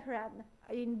Tehran,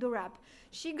 in Durab.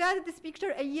 She got this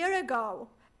picture a year ago,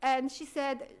 and she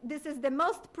said this is the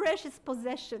most precious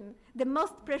possession, the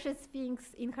most precious thing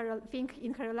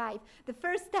in her life. The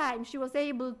first time she was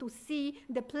able to see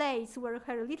the place where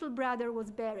her little brother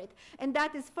was buried, and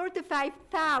that is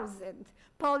 45,000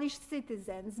 Polish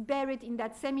citizens buried in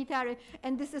that cemetery,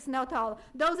 and this is not all.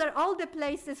 Those are all the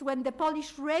places when the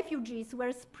Polish refugees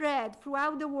were spread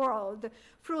throughout the world,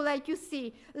 through, like you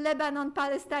see, Lebanon,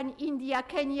 Palestine, India,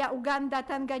 Kenya, Uganda,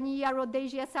 Tanzania,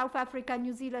 Rhodesia, South Africa,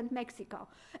 New Zealand, Mexico.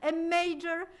 A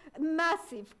major,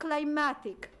 massive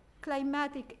climatic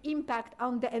impact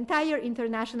on the entire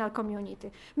international community.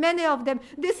 Many of them,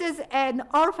 this is an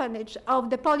orphanage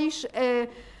of the Polish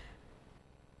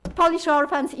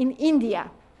orphans in India.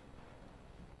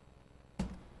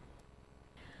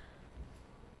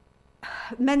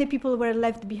 Many people were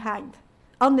left behind.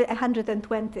 Only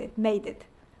 120 made it.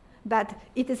 But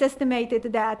it is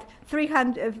estimated that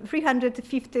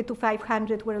 350 to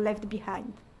 500 were left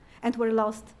behind and were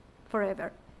lost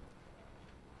forever.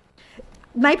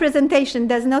 My presentation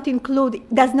does not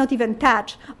even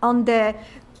touch on the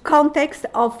context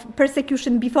of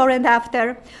persecution before and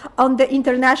after, on the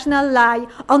international lie,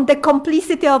 on the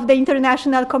complicity of the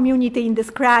international community in this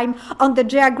crime, on the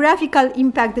geographical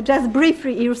impact just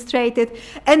briefly illustrated,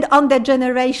 and on the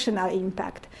generational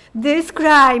impact. This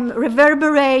crime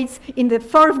reverberates in the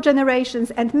fourth generations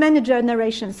and many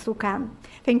generations to come.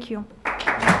 Thank you.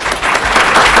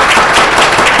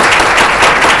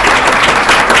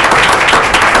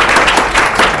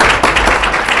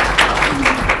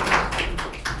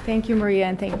 Thank you, Maria,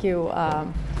 and thank you,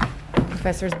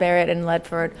 Professors Barrett and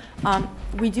Ledford.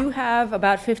 We do have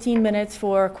about 15 minutes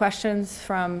for questions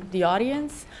from the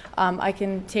audience. I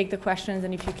can take the questions,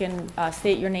 and if you can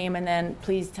state your name and then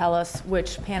please tell us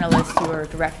which panelist you are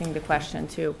directing the question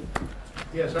to.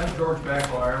 Yes, I'm George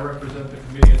Backlaw. I represent the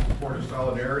Committee in Support of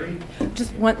Solidarity.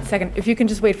 Just 1 second. If you can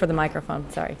just wait for the microphone.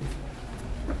 Sorry.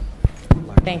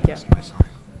 Thank you.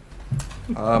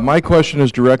 My question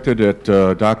is directed at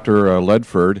Dr.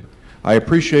 Ledford. I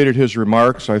appreciated his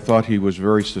remarks. I thought he was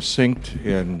very succinct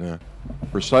and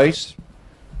precise.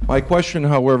 My question,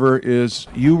 however, is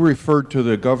you referred to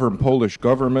the Polish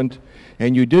government,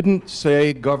 and you didn't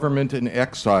say government in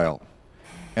exile.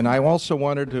 And I also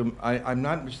wanted to, I'm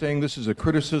not saying this is a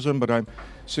criticism, but I'm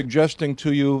suggesting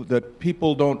to you that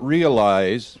people don't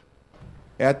realize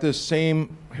at this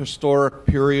same historic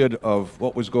period of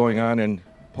what was going on in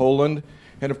Poland,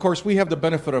 and of course we have the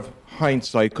benefit of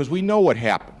hindsight because we know what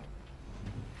happened,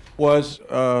 was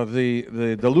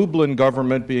the Lublin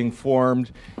government being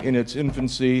formed in its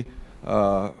infancy,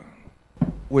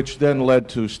 which then led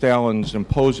to Stalin's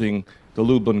imposing the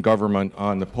Lublin government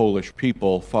on the Polish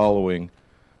people following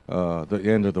the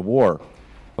end of the war.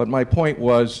 But my point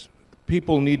was,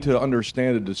 people need to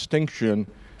understand the distinction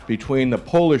between the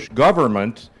Polish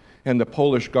government and the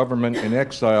Polish government in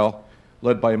exile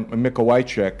led by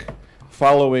Mikołajczyk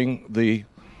following the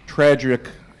tragic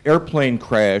airplane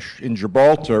crash in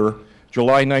Gibraltar,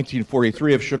 July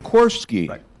 1943, of Sikorski,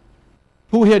 right,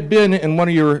 who had been in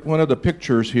one of the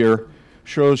pictures here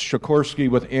shows Sikorski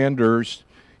with Anders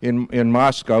in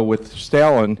Moscow with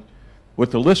Stalin, with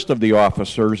the list of the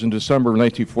officers in December of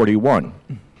 1941.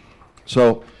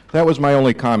 So that was my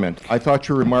only comment. I thought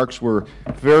your remarks were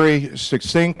very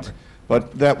succinct,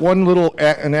 but that one little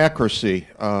inaccuracy,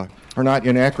 or not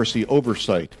inaccuracy,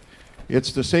 oversight.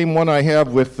 It's the same one I have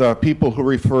with people who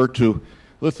refer to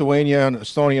Lithuania and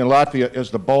Estonia and Latvia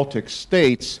as the Baltic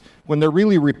states when they're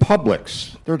really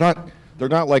republics. They're not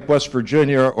like West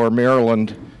Virginia or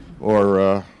Maryland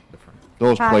or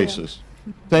those places.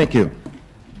 Thank you.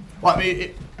 Well, I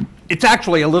mean, it's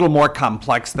actually a little more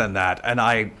complex than that, and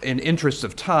in interest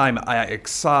of time, I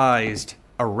excised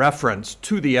a reference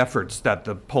to the efforts that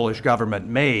the Polish government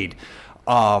made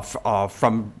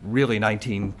from really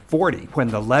 1940, when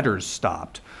the letters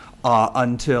stopped,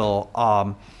 until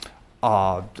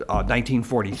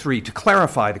 1943, to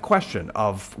clarify the question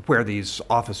of where these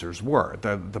officers were.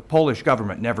 The Polish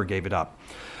government never gave it up.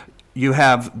 You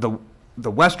have the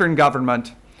Western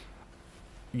government,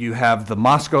 you have the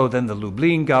Moscow, then the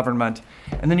Lublin government,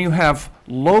 and then you have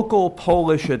local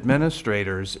Polish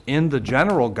administrators in the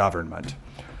general government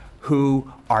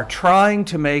who are trying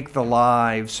to make the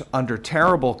lives under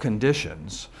terrible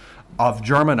conditions of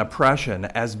German oppression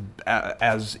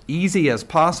as easy as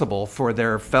possible for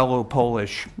their fellow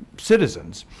Polish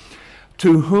citizens,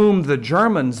 to whom the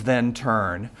Germans then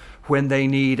turn when they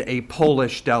need a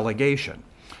Polish delegation.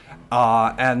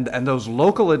 And those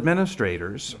local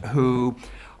administrators, who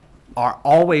are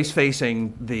always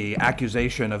facing the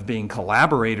accusation of being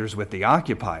collaborators with the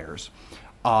occupiers,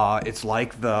 It's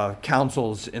like the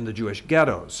councils in the Jewish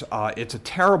ghettos. It's a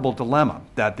terrible dilemma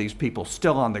that these people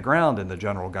still on the ground in the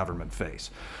general government face.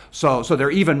 So there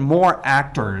are even more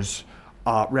actors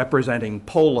representing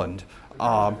Poland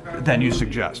than you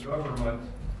suggest. Government,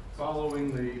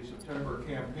 following the September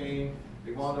campaign,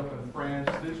 they wound up in France.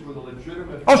 These were the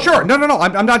legitimate. Oh, sure. No.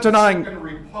 I'm not denying. Second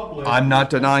Republic. I'm not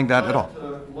denying that at all.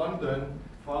 To London,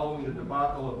 following the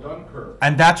debacle of Dunkirk.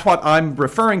 And that's what I'm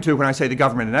referring to when I say the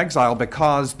government in exile,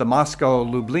 because the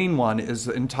Moscow-Lublin one is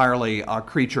entirely a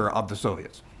creature of the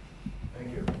Soviets.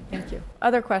 Thank you. Thank you.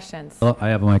 Other questions? Hello, I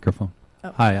have a microphone.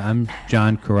 Oh. Hi, I'm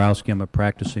John Kurowski. I'm a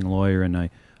practicing lawyer, and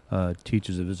I teach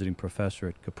as a visiting professor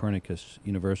at Copernicus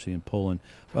University in Poland.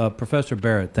 Professor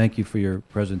Barrett, thank you for your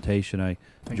presentation. I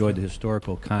enjoyed the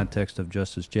historical context of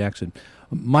Justice Jackson.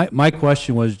 My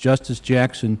question was, Justice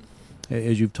Jackson,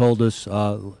 as you've told us,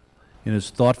 in his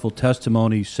thoughtful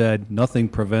testimony, said nothing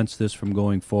prevents this from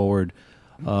going forward,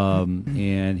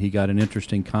 and he got an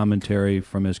interesting commentary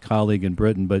from his colleague in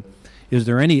Britain. But is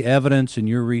there any evidence in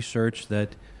your research that,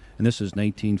 and this is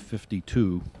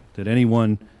 1952, that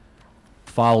anyone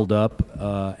followed up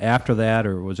after that,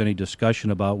 or was any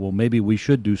discussion about, well, maybe we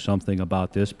should do something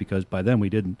about this, because by then we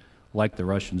didn't like the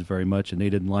Russians very much and they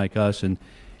didn't like us, and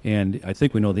I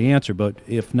think we know the answer, but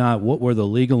if not, what were the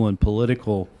legal and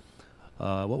political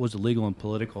what was the legal and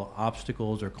political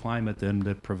obstacles or climate then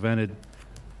that prevented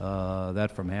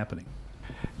that from happening?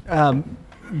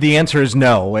 The answer is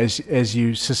no, as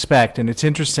you suspect, and it's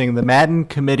interesting. The Madden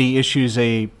Committee issues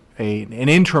an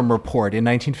interim report in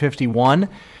 1951,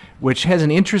 which has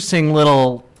an interesting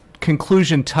little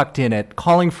conclusion tucked in it,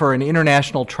 calling for an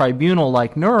international tribunal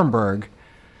like Nuremberg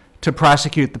to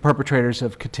prosecute the perpetrators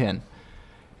of Katyn.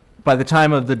 By the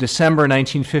time of the December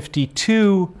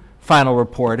 1952 final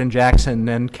report, and Jackson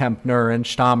and Kempner and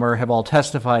Stammer have all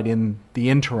testified in the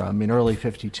interim in early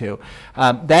 52,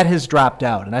 that has dropped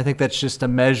out, and I think that's just a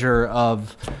measure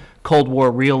of Cold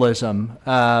War realism.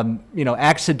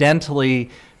 Accidentally,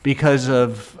 because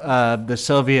of the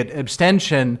Soviet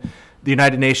abstention, the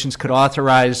United Nations could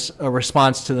authorize a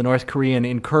response to the North Korean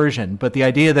incursion. But the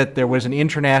idea that there was an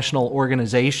international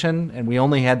organization, and we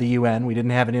only had the UN, we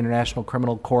didn't have an international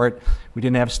criminal court, we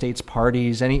didn't have states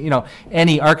parties,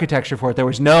 any architecture for it. There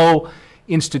was no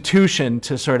institution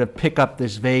to sort of pick up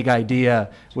this vague idea,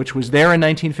 which was there in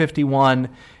 1951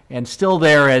 and still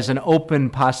there as an open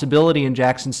possibility in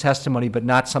Jackson's testimony, but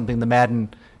not something the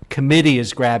Madden Committee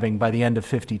is grabbing by the end of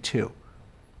 52.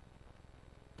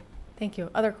 Thank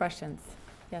you. Other questions?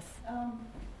 Yes.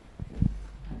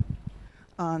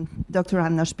 Dr.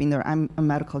 Anna Spindler, I'm a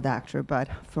medical doctor, but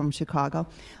from Chicago.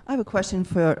 I have a question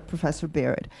for Professor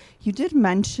Barrett. You did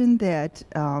mention that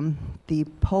the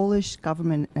Polish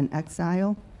government in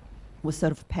exile was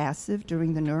sort of passive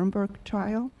during the Nuremberg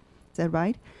trial. Is that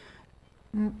right?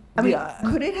 I mean,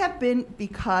 could it have been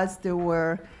because there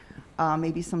were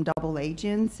maybe some double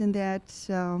agents in that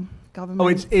government? Oh,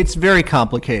 it's very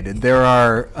complicated. There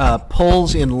are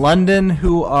Poles in London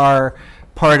who are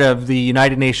part of the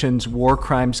United Nations War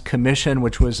Crimes Commission,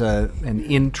 which was an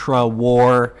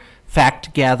intra-war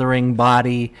fact-gathering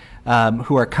body,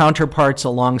 who are counterparts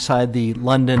alongside the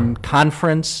London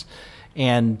Conference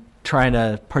and trying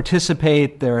to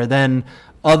participate. There are then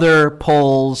other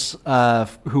Poles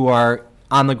who are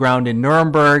on the ground in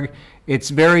Nuremberg. It's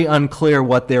very unclear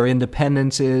what their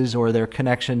independence is or their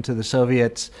connection to the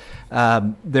Soviets.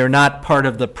 They're not part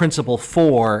of the principal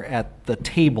four at the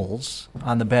tables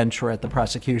on the bench or at the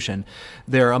prosecution.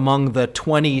 They're among the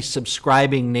 20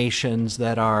 subscribing nations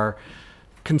that are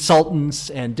consultants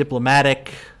and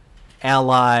diplomatic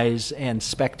allies and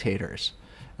spectators.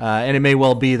 And it may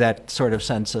well be that sort of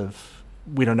sense of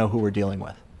we don't know who we're dealing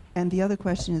with. And the other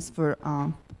question is for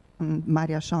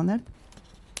Maria Szonert.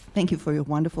 Thank you for your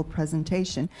wonderful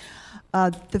presentation.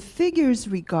 The figures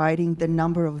regarding the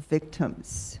number of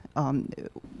victims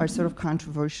are sort of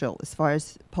controversial as far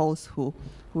as Poles who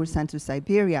were sent to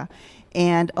Siberia.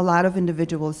 And a lot of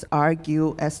individuals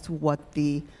argue as to what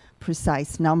the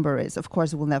precise number is. Of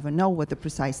course, we'll never know what the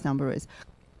precise number is.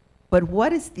 But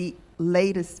what is the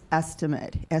latest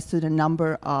estimate as to the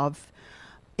number of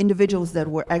individuals that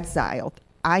were exiled?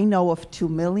 I know of 2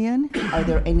 million. Are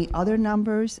there any other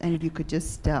numbers? And if you could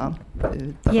just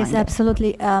yes,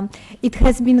 absolutely. It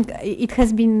has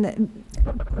been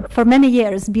for many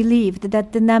years believed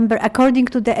that the number, according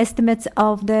to the estimates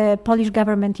of the Polish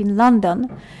government in London,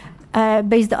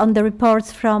 based on the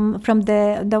reports from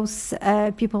those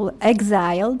people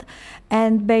exiled,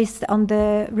 and based on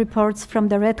the reports from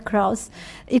the Red Cross,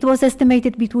 it was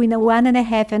estimated between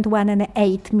 1.5 and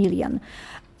 1.8 million.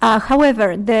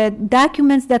 However, the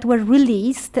documents that were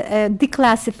released,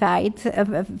 declassified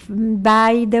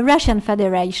by the Russian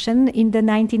Federation in the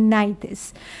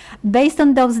 1990s. Based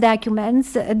on those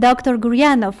documents, Dr.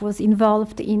 Guryanov was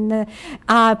involved in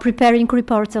preparing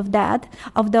reports of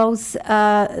those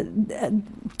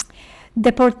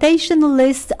deportation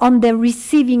lists on the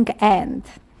receiving end.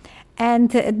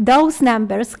 And those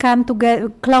numbers come to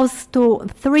get close to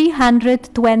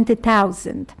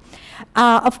 320,000.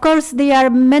 Of course, there are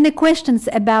many questions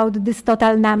about this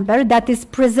total number that is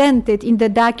presented in the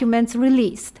documents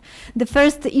released. The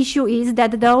first issue is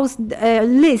that those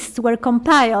lists were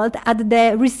compiled at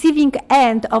the receiving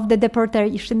end of the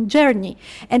deportation journey.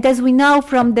 And as we know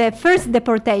from the first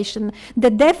deportation, the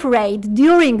death rate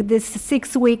during this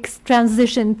 6 weeks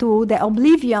transition to the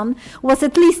oblivion was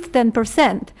at least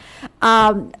 10%.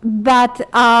 But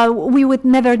we would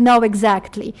never know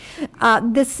exactly.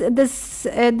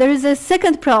 There is a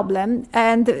second problem,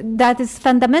 and that is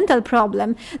fundamental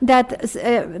problem, that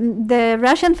the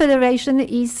Russian Federation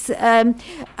is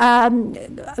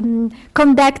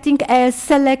conducting a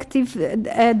selective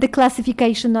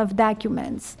declassification of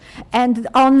documents, and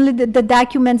only the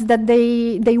documents that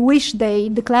they wish they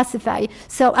declassify.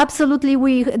 So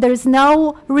absolutely, there is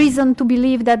no reason to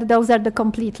believe that those are the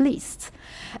complete lists.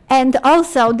 And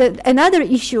also, another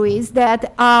issue is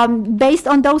that based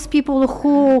on those people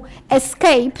who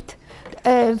escaped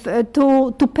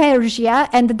to Persia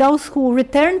and those who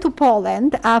returned to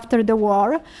Poland after the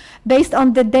war, based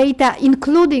on the data,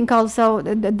 including also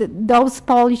those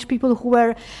Polish people who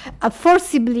were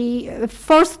forced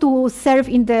to serve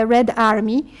in the Red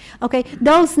Army, okay,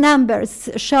 those numbers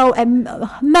show a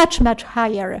much, much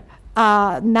higher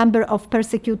number of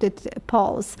persecuted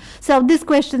Poles. So this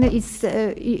question is,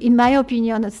 in my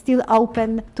opinion, still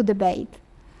open to debate.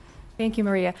 Thank you,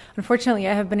 Maria. Unfortunately,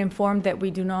 I have been informed that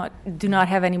we do not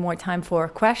have any more time for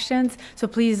questions. So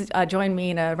please join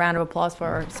me in a round of applause for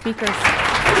our speakers.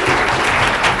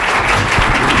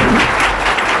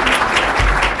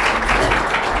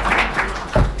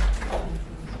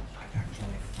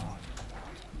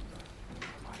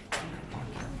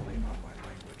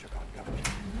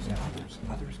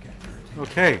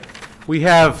 Okay, we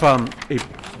have a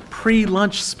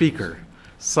pre-lunch speaker.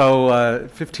 So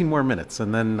 15 more minutes,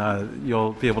 and then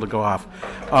you'll be able to go off.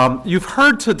 You've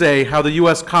heard today how the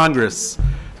U.S. Congress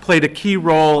played a key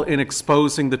role in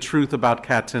exposing the truth about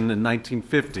Katyn in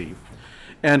 1950.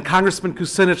 And Congressman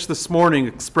Kucinich this morning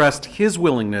expressed his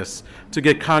willingness to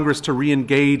get Congress to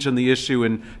re-engage in the issue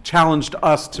and challenged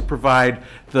us to provide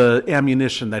the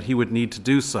ammunition that he would need to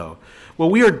do so. Well,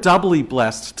 we are doubly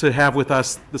blessed to have with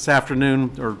us this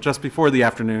afternoon, or just before the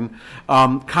afternoon,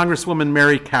 Congresswoman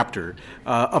Mary Kaptur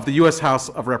of the U.S. House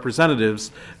of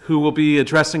Representatives, who will be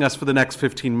addressing us for the next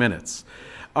 15 minutes.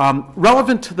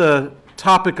 Relevant to the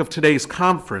topic of today's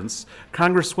conference,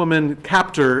 Congresswoman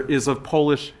Kaptur is of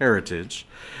Polish heritage.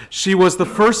 She was the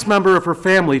first member of her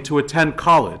family to attend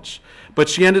college, but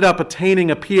she ended up attaining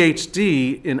a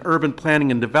PhD in urban planning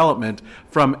and development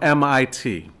from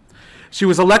MIT. She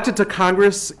was elected to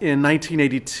Congress in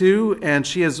 1982, and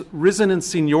she has risen in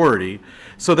seniority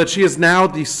so that she is now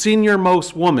the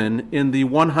senior-most woman in the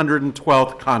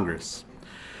 112th Congress.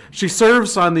 She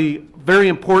serves on the very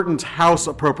important House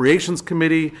Appropriations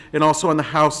Committee and also on the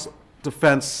House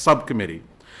Defense Subcommittee.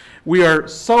 We are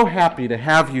so happy to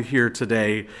have you here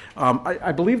today.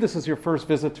 I believe this is your first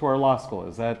visit to our law school.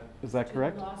 Is that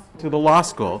correct? To the law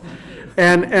school.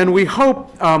 And we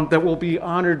hope that we'll be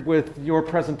honored with your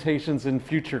presentations in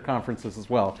future conferences as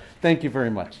well. Thank you very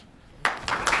much.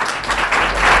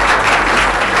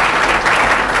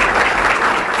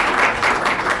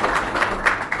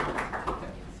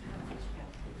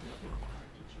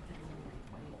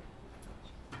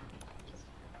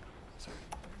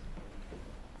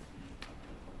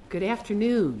 Good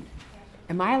afternoon.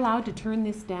 Am I allowed to turn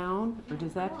this down, or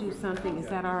does that do something? Is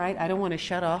that all right? I don't want to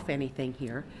shut off anything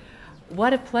here.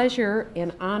 What a pleasure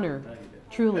and honor,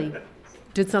 truly.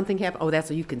 Did something happen? Oh, that's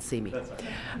so you can see me.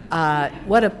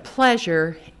 What a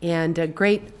pleasure and a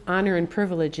great honor and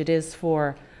privilege it is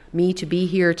for me to be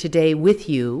here today with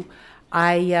you.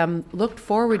 I looked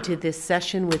forward to this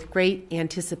session with great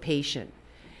anticipation.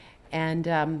 And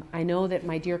I know that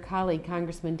my dear colleague,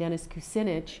 Congressman Dennis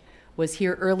Kucinich, was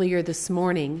here earlier this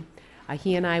morning.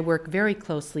 He and I work very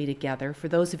closely together. For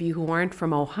those of you who aren't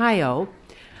from Ohio,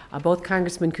 both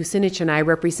Congressman Kucinich and I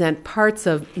represent parts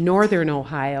of northern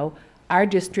Ohio. Our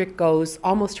district goes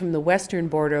almost from the western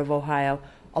border of Ohio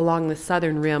along the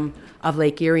southern rim of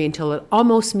Lake Erie until it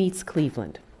almost meets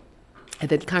Cleveland. And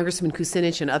then Congressman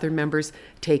Kucinich and other members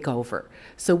take over.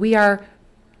 So we are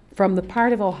from the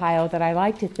part of Ohio that I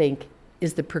like to think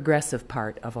is the progressive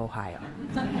part of Ohio.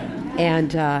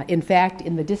 And in fact,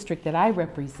 in the district that I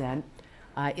represent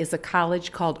is a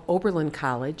college called Oberlin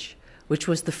College, which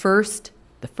was the first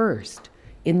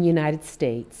in the United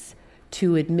States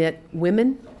to admit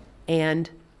women and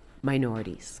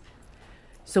minorities.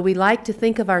 So we like to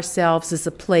think of ourselves as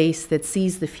a place that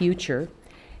sees the future.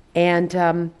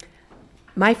 And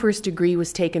my first degree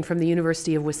was taken from the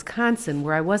University of Wisconsin,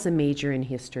 where I was a major in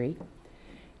history,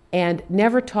 and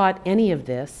never taught any of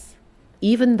this,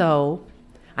 even though,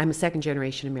 I'm a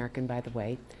second-generation American, by the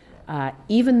way,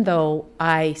 even though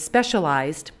I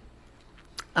specialized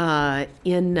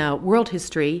in world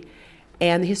history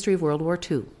and the history of World War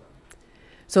II.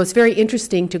 So it's very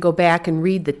interesting to go back and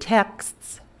read the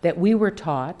texts that we were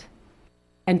taught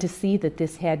and to see that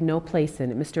this had no place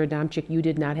in it. Mr. Adamczyk, you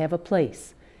did not have a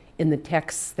place in the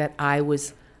texts that I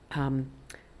was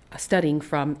studying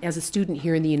from as a student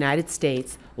here in the United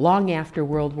States long after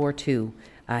World War II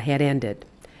had ended.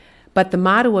 But the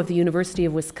motto of the University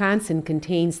of Wisconsin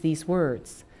contains these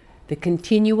words: the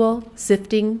continual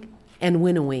sifting and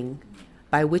winnowing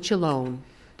by which alone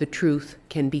the truth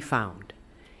can be found.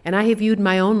 And I have viewed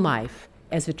my own life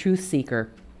as a truth seeker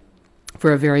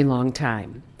for a very long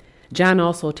time. John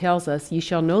also tells us, "Ye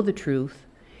shall know the truth,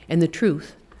 and the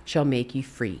truth shall make you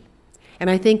free." And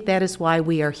I think that is why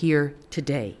we are here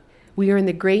today. We are in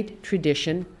the great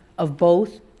tradition of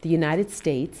both the United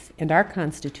States and our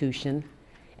Constitution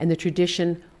and the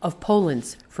tradition of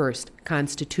Poland's first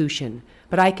Constitution.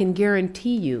 But I can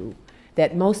guarantee you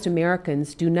that most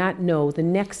Americans do not know the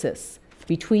nexus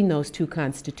between those two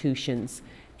constitutions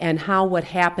and how what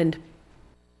happened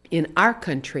in our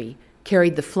country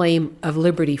carried the flame of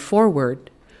liberty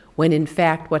forward, when in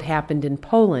fact what happened in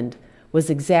Poland was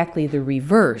exactly the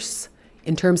reverse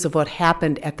in terms of what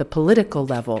happened at the political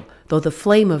level, though the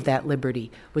flame of that liberty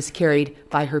was carried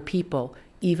by her people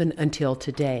even until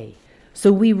today.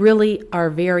 So we really are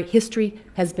history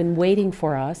has been waiting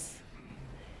for us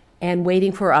and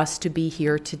waiting for us to be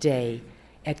here today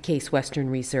at Case Western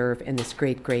Reserve and this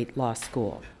great, great law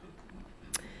school.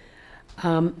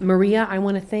 Maria, I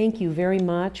want to thank you very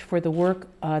much for the work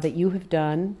that you have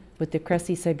done with the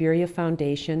Kresy Siberia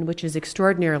Foundation, which is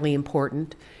extraordinarily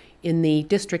important. In the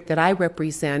district that I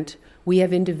represent, we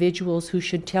have individuals who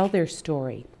should tell their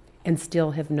story and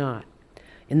still have not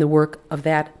in the work of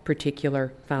that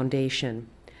particular foundation.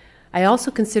 I also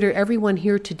consider everyone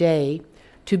here today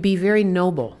to be very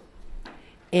noble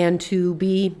and to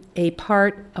be a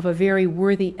part of a very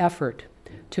worthy effort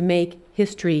to make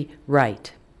history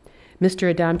right.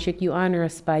 Mr. Adamczyk, you honor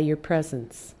us by your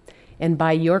presence and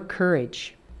by your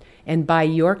courage and by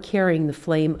your carrying the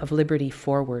flame of liberty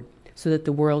forward so that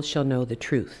the world shall know the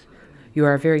truth. You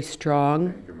are very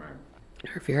strong.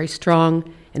 You're very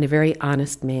strong and a very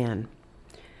honest man.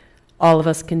 All of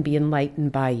us can be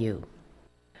enlightened by you.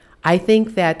 I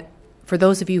think that for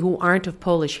those of you who aren't of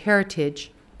Polish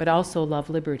heritage, but also love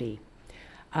liberty,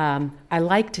 I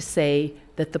like to say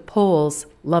that the Poles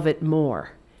love it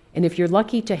more. And if you're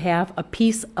lucky to have a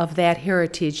piece of that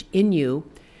heritage in you,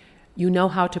 you know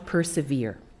how to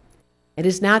persevere. It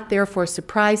is not therefore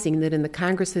surprising that in the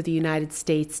Congress of the United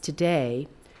States today,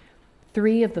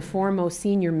 3 of the 4 most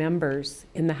senior members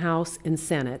in the House and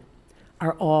Senate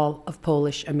are all of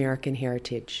Polish American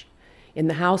heritage. In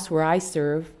the House where I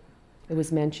serve, it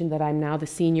was mentioned that I'm now the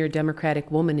senior Democratic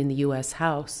woman in the U.S.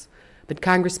 House, but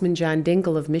Congressman John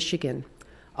Dingell of Michigan,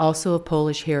 also of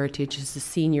Polish heritage, is the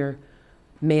senior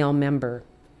male member.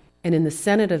 And in the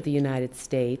Senate of the United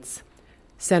States,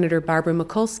 Senator Barbara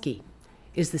Mikulski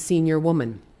is the senior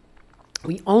woman.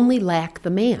 We only lack the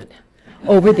man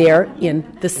over there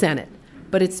in the Senate.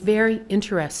 But it's very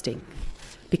interesting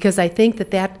because I think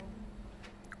that that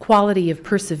quality of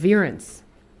perseverance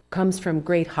comes from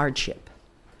great hardship.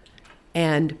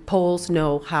 And Poles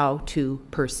know how to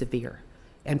persevere.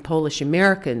 And Polish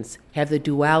Americans have the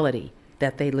duality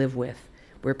that they live with,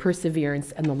 where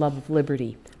perseverance and the love of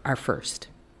liberty are first.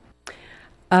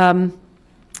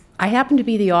 I happen to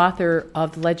be the author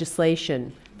of the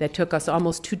legislation that took us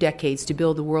almost 2 decades to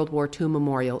build the World War II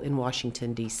Memorial in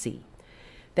Washington, D.C.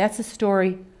 That's a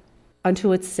story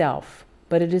unto itself,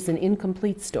 but it is an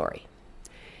incomplete story.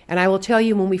 And I will tell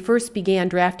you, when we first began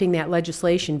drafting that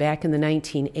legislation back in the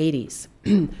 1980s,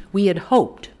 we had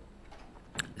hoped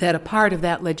that a part of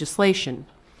that legislation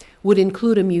would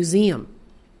include a museum.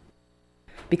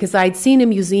 Because I'd seen a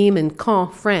museum in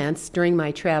Caen, France, during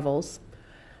my travels,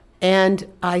 and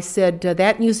I said,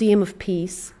 that Museum of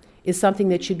Peace is something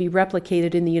that should be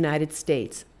replicated in the United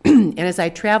States. And as I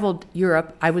traveled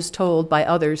Europe, I was told by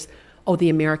others, oh, the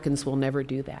Americans will never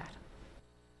do that.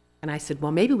 And I said,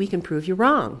 well, maybe we can prove you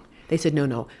wrong. They said, no,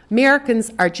 no.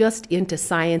 Americans are just into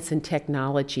science and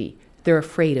technology. They're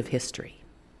afraid of history.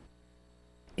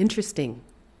 Interesting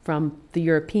from the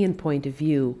European point of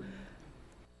view,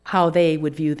 how they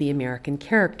would view the American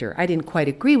character. I didn't quite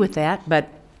agree with that, but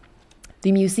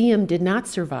the museum did not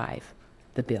survive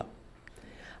the bill.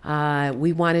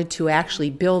 We wanted to actually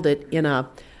build it in a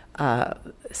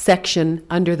section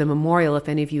under the memorial, if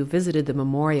any of you visited the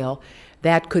memorial,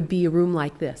 that could be a room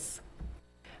like this.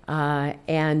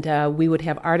 And we would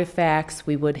have artifacts,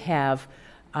 we would have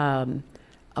a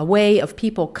way of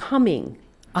people coming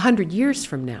 100 years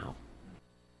from now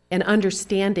and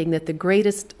understanding that the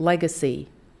greatest legacy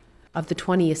of the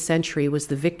 20th century was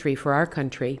the victory for our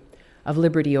country of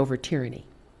liberty over tyranny.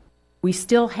 We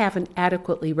still haven't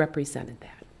adequately represented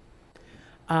that.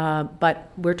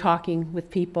 But we're talking with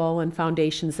people and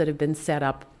foundations that have been set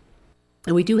up.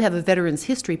 And we do have a Veterans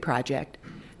History Project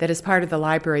that is part of the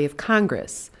Library of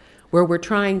Congress, where we're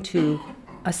trying to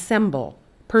assemble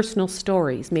personal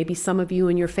stories. Maybe some of you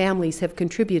and your families have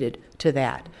contributed to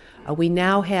that. We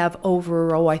now have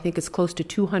over, I think it's close to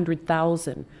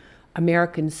 200,000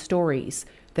 American stories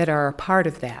that are a part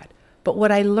of that. But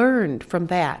what I learned from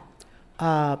that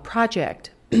project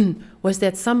was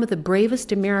that some of the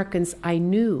bravest Americans I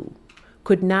knew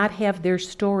could not have their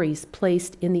stories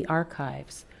placed in the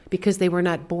archives because they were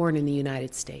not born in the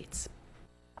United States.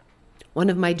 One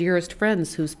of my dearest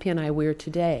friends, whose pin I wear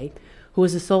today, who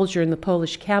was a soldier in the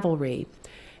Polish cavalry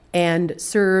and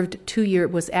served 2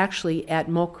 years, was actually at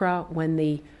Mokra when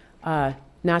the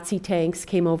Nazi tanks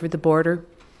came over the border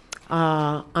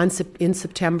in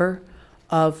September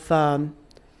of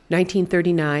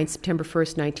 1939, September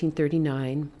 1st,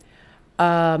 1939,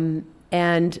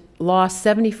 and lost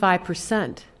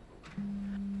 75%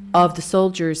 of the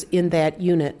soldiers in that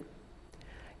unit,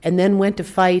 and then went to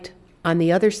fight on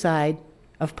the other side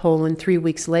of Poland 3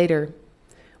 weeks later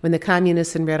when the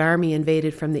Communists and Red Army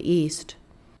invaded from the east,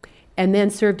 and then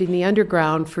served in the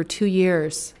underground for 2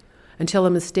 years until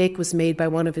a mistake was made by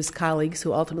one of his colleagues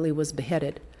who ultimately was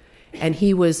beheaded. And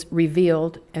he was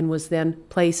revealed and was then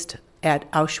placed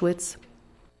at Auschwitz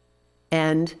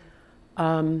and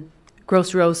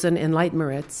Gross Rosen and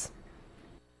Leitmeritz.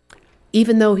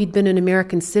 Even though he'd been an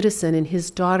American citizen and his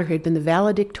daughter had been the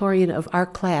valedictorian of our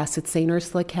class at St.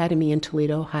 Ursula Academy in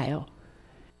Toledo, Ohio,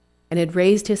 and had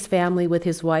raised his family with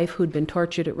his wife who'd been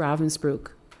tortured at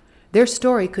Ravensbrück, their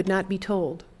story could not be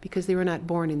told because they were not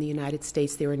born in the United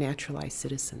States, they were naturalized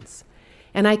citizens.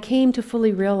 And I came to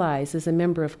fully realize as a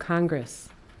member of Congress,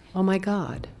 oh my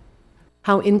God,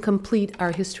 how incomplete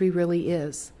our history really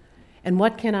is. And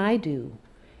what can I do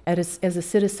as a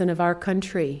citizen of our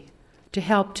country to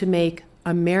help to make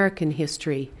American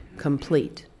history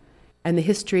complete and the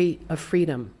history of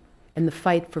freedom and the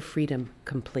fight for freedom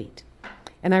complete?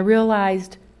 And I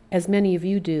realized, as many of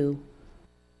you do,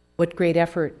 what great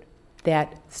effort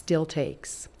that still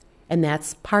takes. And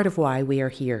that's part of why we are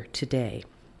here today.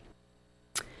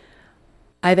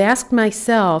 I've asked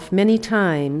myself many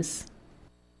times,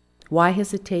 why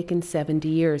has it taken 70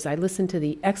 years? I listened to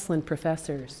the excellent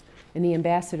professors and the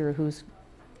ambassador who's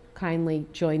kindly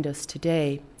joined us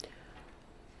today.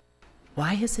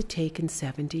 Why has it taken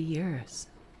 70 years?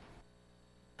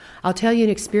 I'll tell you an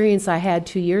experience I had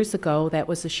 2 years ago that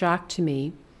was a shock to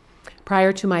me.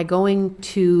 Prior to my going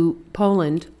to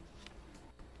Poland,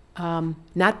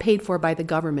 not paid for by the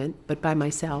government, but by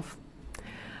myself,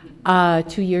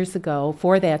 2 years ago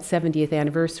for that 70th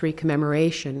anniversary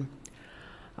commemoration,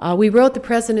 we wrote the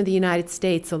President of the United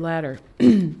States a letter.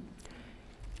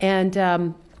 And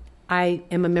I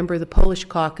am a member of the Polish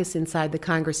caucus inside the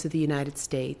Congress of the United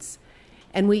States.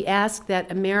 And we asked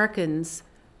that Americans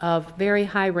of very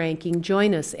high ranking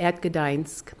join us at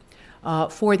Gdańsk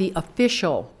for the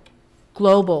official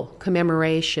global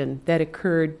commemoration that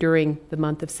occurred during the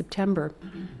month of September.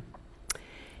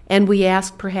 And we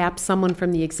asked perhaps someone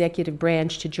from the executive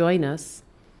branch to join us.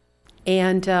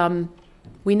 And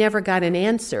we never got an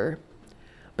answer.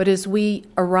 But as we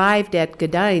arrived at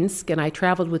Gdańsk, and I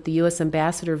traveled with the U.S.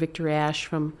 Ambassador Victor Ashe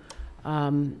from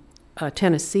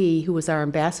Tennessee, who was our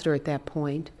ambassador at that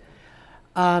point,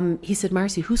 he said,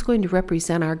 Marcy, who's going to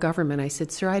represent our government? I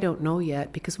said, sir, I don't know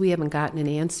yet because we haven't gotten an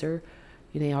answer.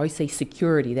 You know, they always say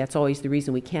security. That's always the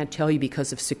reason we can't tell you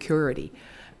because of security.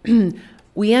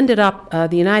 We ended up,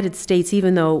 the United States,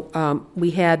 even though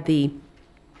we had the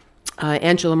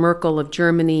Angela Merkel of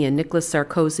Germany and Nicolas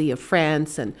Sarkozy of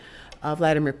France and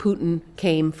Vladimir Putin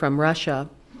came from Russia,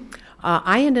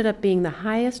 I ended up being the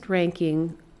highest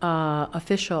ranking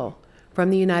official from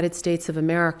the United States of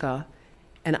America,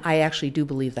 and I actually do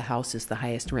believe the House is the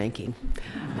highest ranking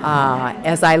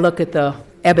as I look at the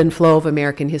ebb and flow of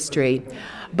American history.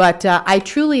 But I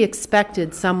truly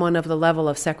expected someone of the level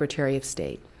of Secretary of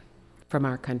State from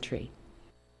our country,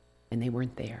 and they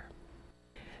weren't there.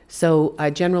 So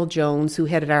General Jones, who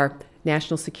headed our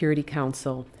National Security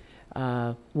Council,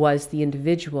 was the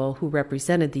individual who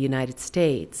represented the United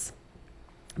States.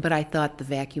 But I thought the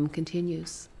vacuum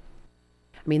continues.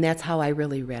 I mean, that's how I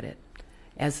really read it,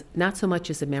 as not so much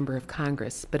as a member of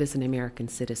Congress, but as an American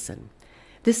citizen.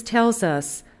 This tells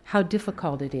us how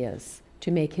difficult it is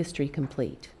to make history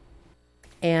complete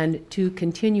and to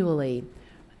continually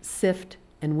sift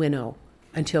and winnow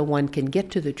until one can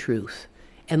get to the truth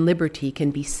and liberty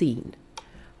can be seen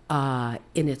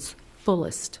in its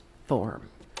fullest form,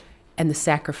 and the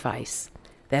sacrifice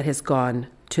that has gone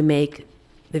to make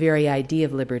the very idea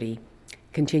of liberty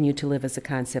continue to live as a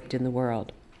concept in the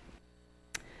world.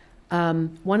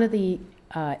 One of the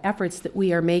efforts that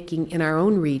we are making in our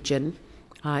own region,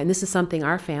 and this is something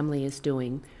our family is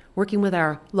doing, working with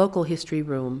our local history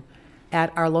room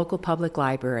at our local public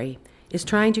library, is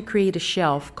trying to create a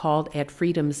shelf called At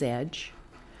Freedom's Edge,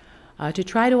 to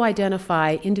try to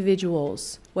identify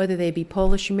individuals, whether they be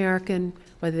Polish American,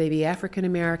 whether they be African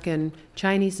American,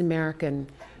 Chinese American,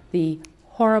 the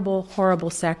horrible, horrible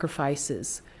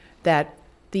sacrifices that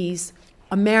these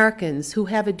Americans who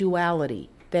have a duality,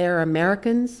 they are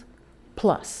Americans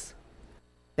plus.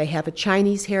 They have a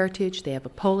Chinese heritage, they have a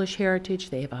Polish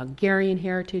heritage, they have a Hungarian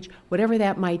heritage, whatever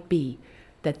that might be,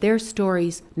 that their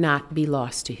stories not be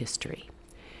lost to history.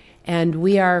 And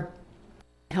we are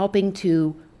helping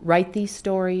to write these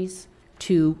stories,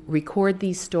 to record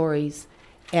these stories,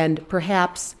 and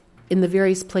perhaps in the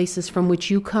various places from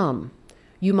which you come,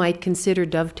 you might consider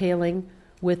dovetailing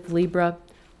with Libra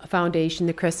Foundation,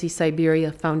 the Cressy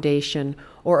Siberia Foundation,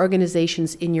 or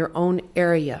organizations in your own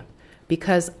area,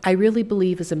 because I really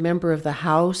believe as a member of the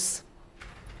House,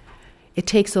 it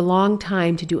takes a long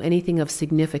time to do anything of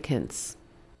significance.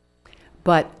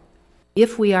 But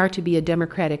if we are to be a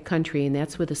democratic country, and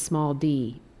that's with a small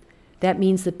d, that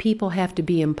means that people have to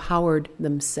be empowered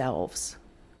themselves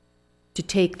to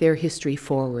take their history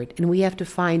forward, and we have to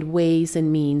find ways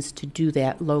and means to do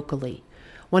that locally.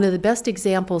 One of the best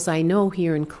examples I know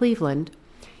here in Cleveland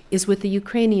is with the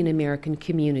Ukrainian American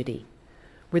community,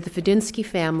 where the Fedinsky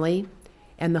family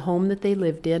and the home that they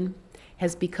lived in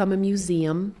has become a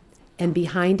museum, and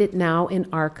behind it now in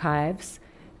archives,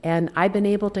 and I've been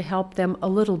able to help them a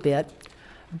little bit,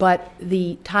 but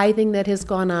the tithing that has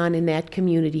gone on in that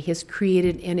community has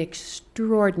created an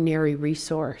extraordinary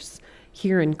resource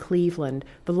here in Cleveland,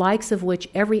 the likes of which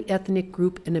every ethnic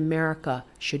group in America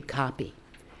should copy.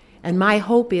 And my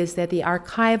hope is that the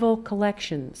archival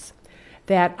collections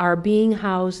that are being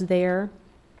housed there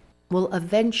will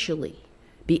eventually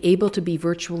be able to be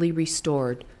virtually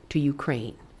restored to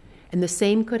Ukraine. And the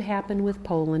same could happen with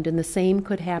Poland, and the same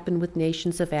could happen with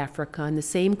nations of Africa, and the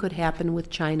same could happen with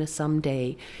China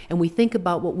someday. And we think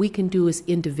about what we can do as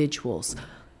individuals.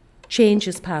 Change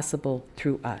is possible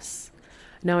through us.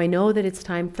 Now, I know that it's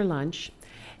time for lunch,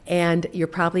 and you're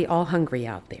probably all hungry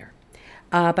out there.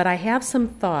 But I have some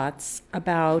thoughts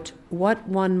about what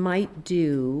one might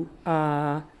do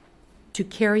to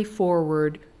carry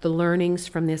forward the learnings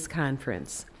from this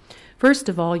conference. First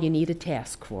of all, you need a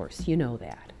task force. You know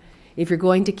that. If you're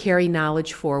going to carry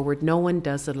knowledge forward, no one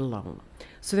does it alone.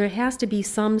 So there has to be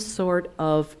some sort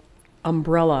of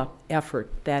umbrella effort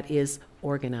that is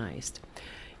organized.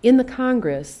 In the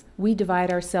Congress, we divide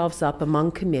ourselves up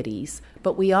among committees,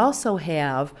 but we also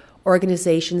have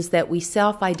organizations that we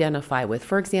self-identify with.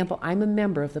 For example, I'm a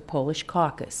member of the Polish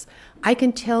Caucus. I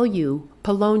can tell you,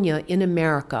 Polonia in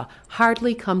America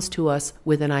hardly comes to us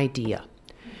with an idea.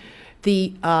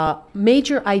 The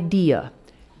major idea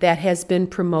that has been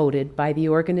promoted by the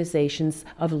organizations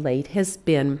of late has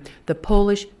been the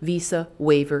Polish visa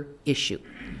waiver issue.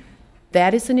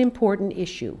 That is an important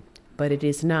issue, but it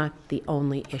is not the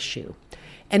only issue.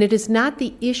 And it is not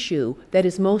the issue that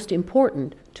is most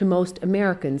important to most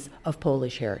Americans of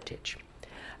Polish heritage.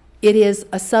 It is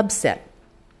a subset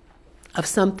of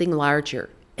something larger.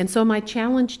 And so my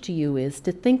challenge to you is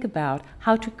to think about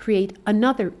how to create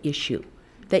another issue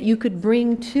that you could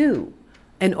bring to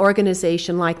an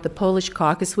organization like the Polish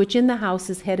Caucus, which in the House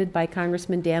is headed by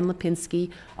Congressman Dan Lipinski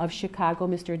of Chicago.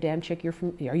 Mr. Adamczyk,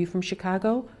 are you from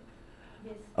Chicago?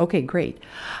 Yes. Okay, great.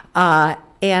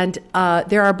 And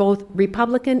there are both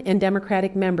Republican and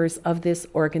Democratic members of this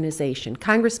organization.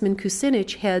 Congressman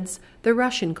Kucinich heads the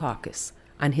Russian caucus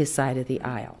on his side of the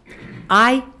aisle.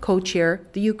 I co-chair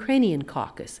the Ukrainian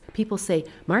caucus. People say,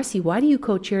 Marcy, why do you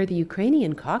co-chair the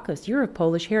Ukrainian caucus? You're of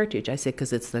Polish heritage. I said,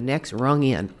 because it's the next rung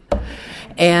in.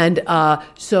 And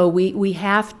so we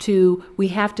have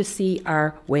to see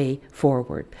our way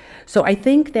forward. So I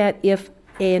think that if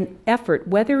an effort,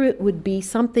 whether it would be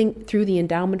something through the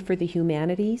Endowment for the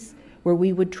Humanities, where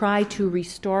we would try to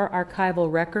restore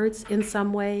archival records in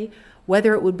some way,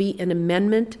 whether it would be an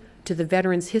amendment to the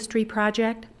Veterans History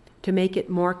Project to make it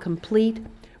more complete.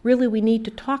 Really, we need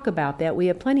to talk about that. We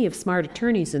have plenty of smart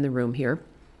attorneys in the room here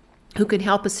who can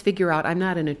help us figure out, I'm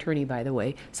not an attorney, by the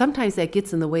way, sometimes that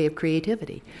gets in the way of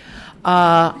creativity.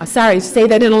 Sorry to say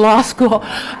that in a law school,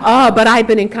 but I've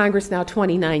been in Congress now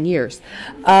 29 years.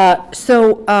 But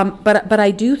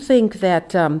I do think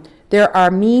that there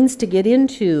are means to get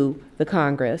into the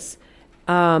Congress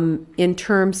in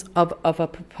terms of a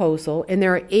proposal, and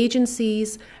there are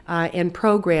agencies and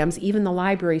programs, even the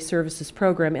Library Services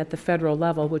Program at the federal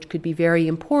level, which could be very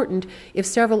important if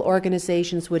several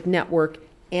organizations would network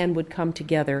and would come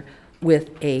together with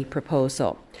a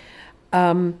proposal.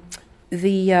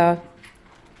 The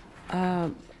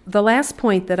last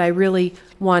point that I really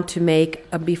want to make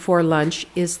before lunch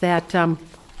is that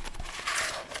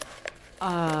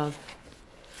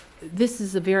this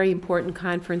is a very important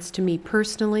conference to me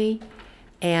personally,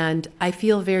 and I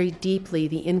feel very deeply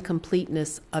the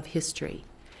incompleteness of history.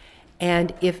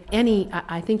 And if any,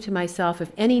 I think to myself,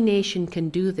 if any nation can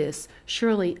do this,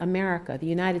 surely America, the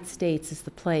United States, is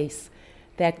the place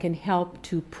that can help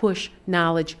to push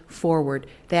knowledge forward.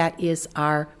 That is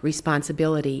our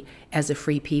responsibility as a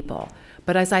free people.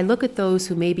 But as I look at those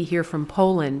who may be here from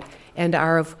Poland and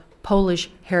are of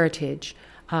Polish heritage,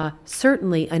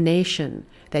 certainly a nation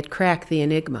that cracked the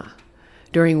enigma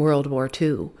during World War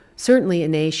II, certainly a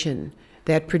nation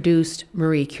that produced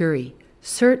Marie Curie,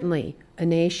 certainly a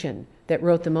nation that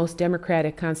wrote the most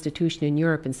democratic constitution in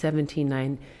Europe in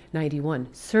 1791.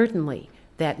 Certainly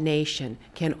that nation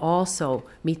can also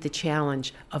meet the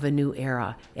challenge of a new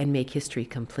era and make history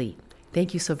complete.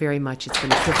 Thank you so very much. It's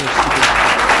been a privilege to be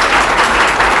here.